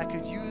 I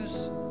could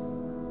use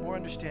more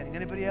understanding.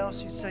 Anybody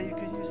else, you'd say you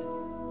could use it?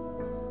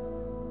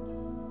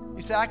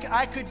 You say,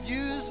 I could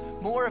use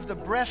more of the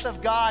breath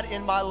of God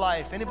in my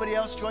life. Anybody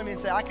else join me and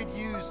say, I could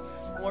use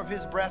more of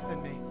his breath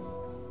in me?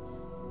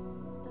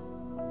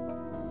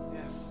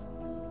 Yes.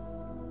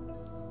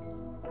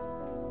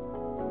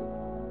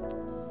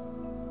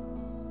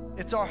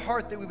 It's our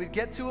heart that we would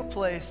get to a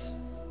place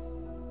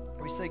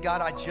where we say,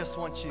 God, I just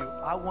want you.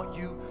 I want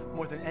you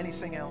more than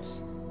anything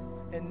else.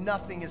 And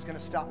nothing is going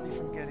to stop me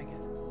from getting it.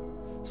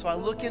 So I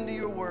look into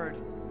your word.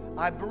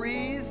 I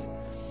breathe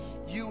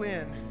you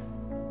in.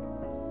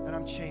 And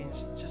I'm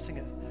changed. Just sing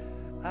it.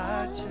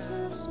 I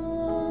just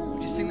want.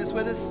 Would you sing this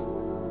with us?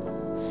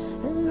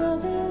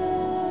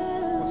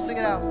 We'll sing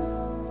it out.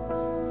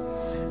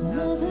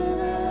 Nothing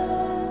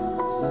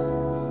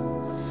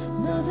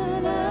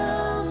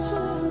else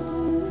will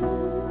do.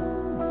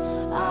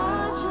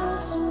 I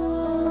just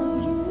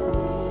want you,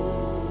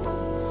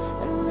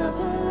 and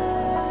nothing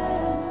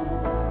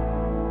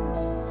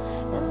else,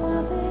 and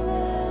nothing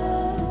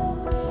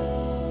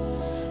else,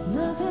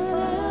 nothing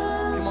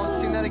else. Come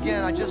on, sing that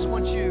again. I just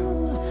want you.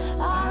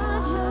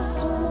 I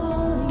just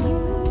want you,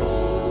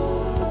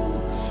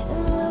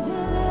 and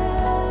nothing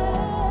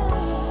else,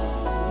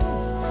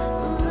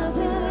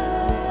 nothing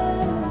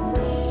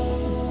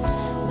else,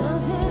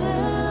 nothing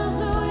else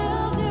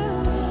will do.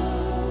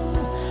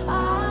 I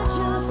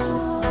just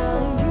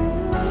want you,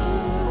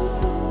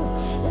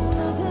 and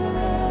nothing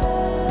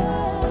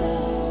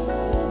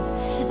else,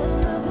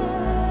 and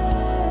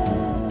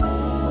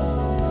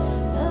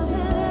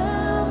nothing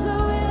else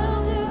will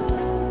do.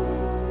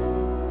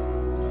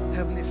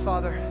 Heavenly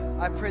Father,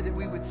 I pray that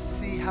we would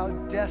see how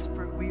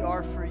desperate we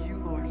are for you,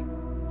 Lord.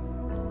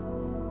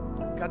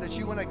 God, that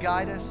you want to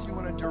guide us, you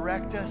want to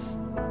direct us,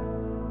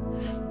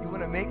 you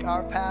want to make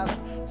our path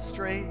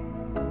straight,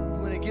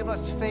 you want to give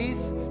us faith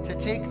to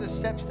take the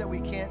steps that we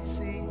can't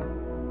see,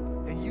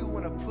 and you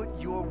want to put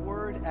your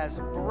word as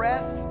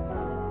breath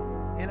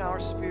in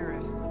our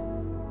spirit,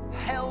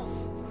 health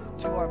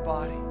to our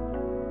body.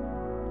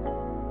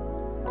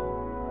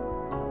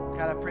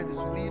 God, I pray that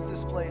as we leave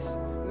this place,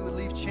 we would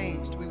leave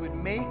changed. We would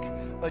make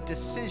a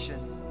decision,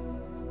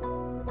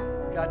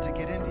 God, to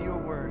get into your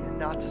word and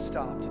not to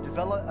stop, to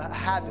develop a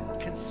habit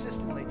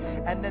consistently,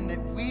 and then that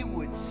we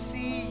would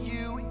see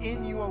you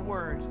in your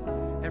word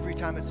every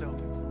time it's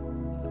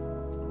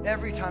opened.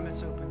 Every time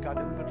it's open, God,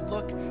 that we would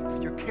look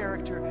for your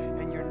character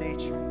and your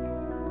nature,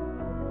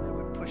 and that it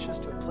would push us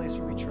to a place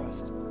where we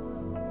trust.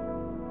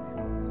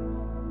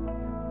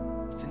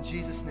 It's in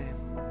Jesus' name.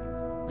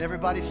 And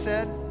everybody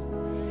said,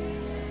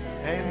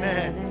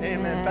 amen.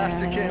 Amen.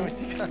 Pastor Kim, would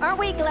you come? Aren't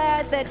we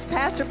glad that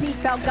Pastor Pete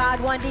felt God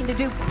wanting to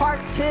do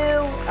part 2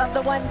 of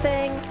the one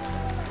thing?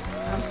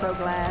 I'm so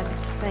glad.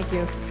 Thank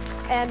you.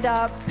 And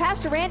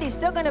Pastor Randy's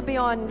still going to be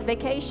on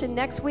vacation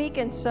next week,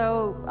 and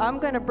so I'm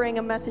going to bring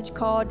a message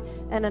called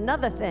 "And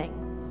Another Thing."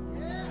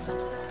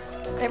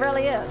 It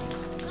really is.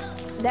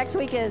 Next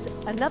week is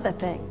another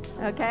thing,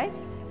 okay?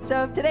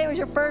 So if today was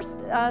your first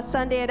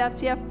Sunday at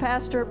FCF,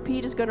 Pastor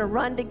Pete is going to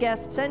run to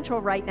Guest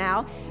Central right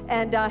now,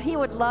 and he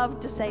would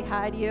love to say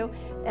hi to you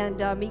and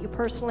meet you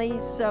personally.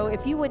 So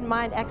if you wouldn't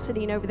mind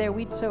exiting over there,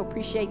 we'd so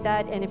appreciate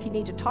that. And if you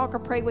need to talk or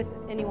pray with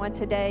anyone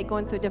today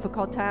going through a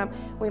difficult time,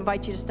 we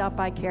invite you to stop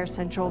by Care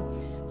Central.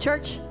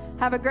 Church,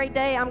 have a great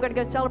day. I'm going to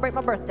go celebrate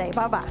my birthday.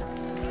 Bye-bye.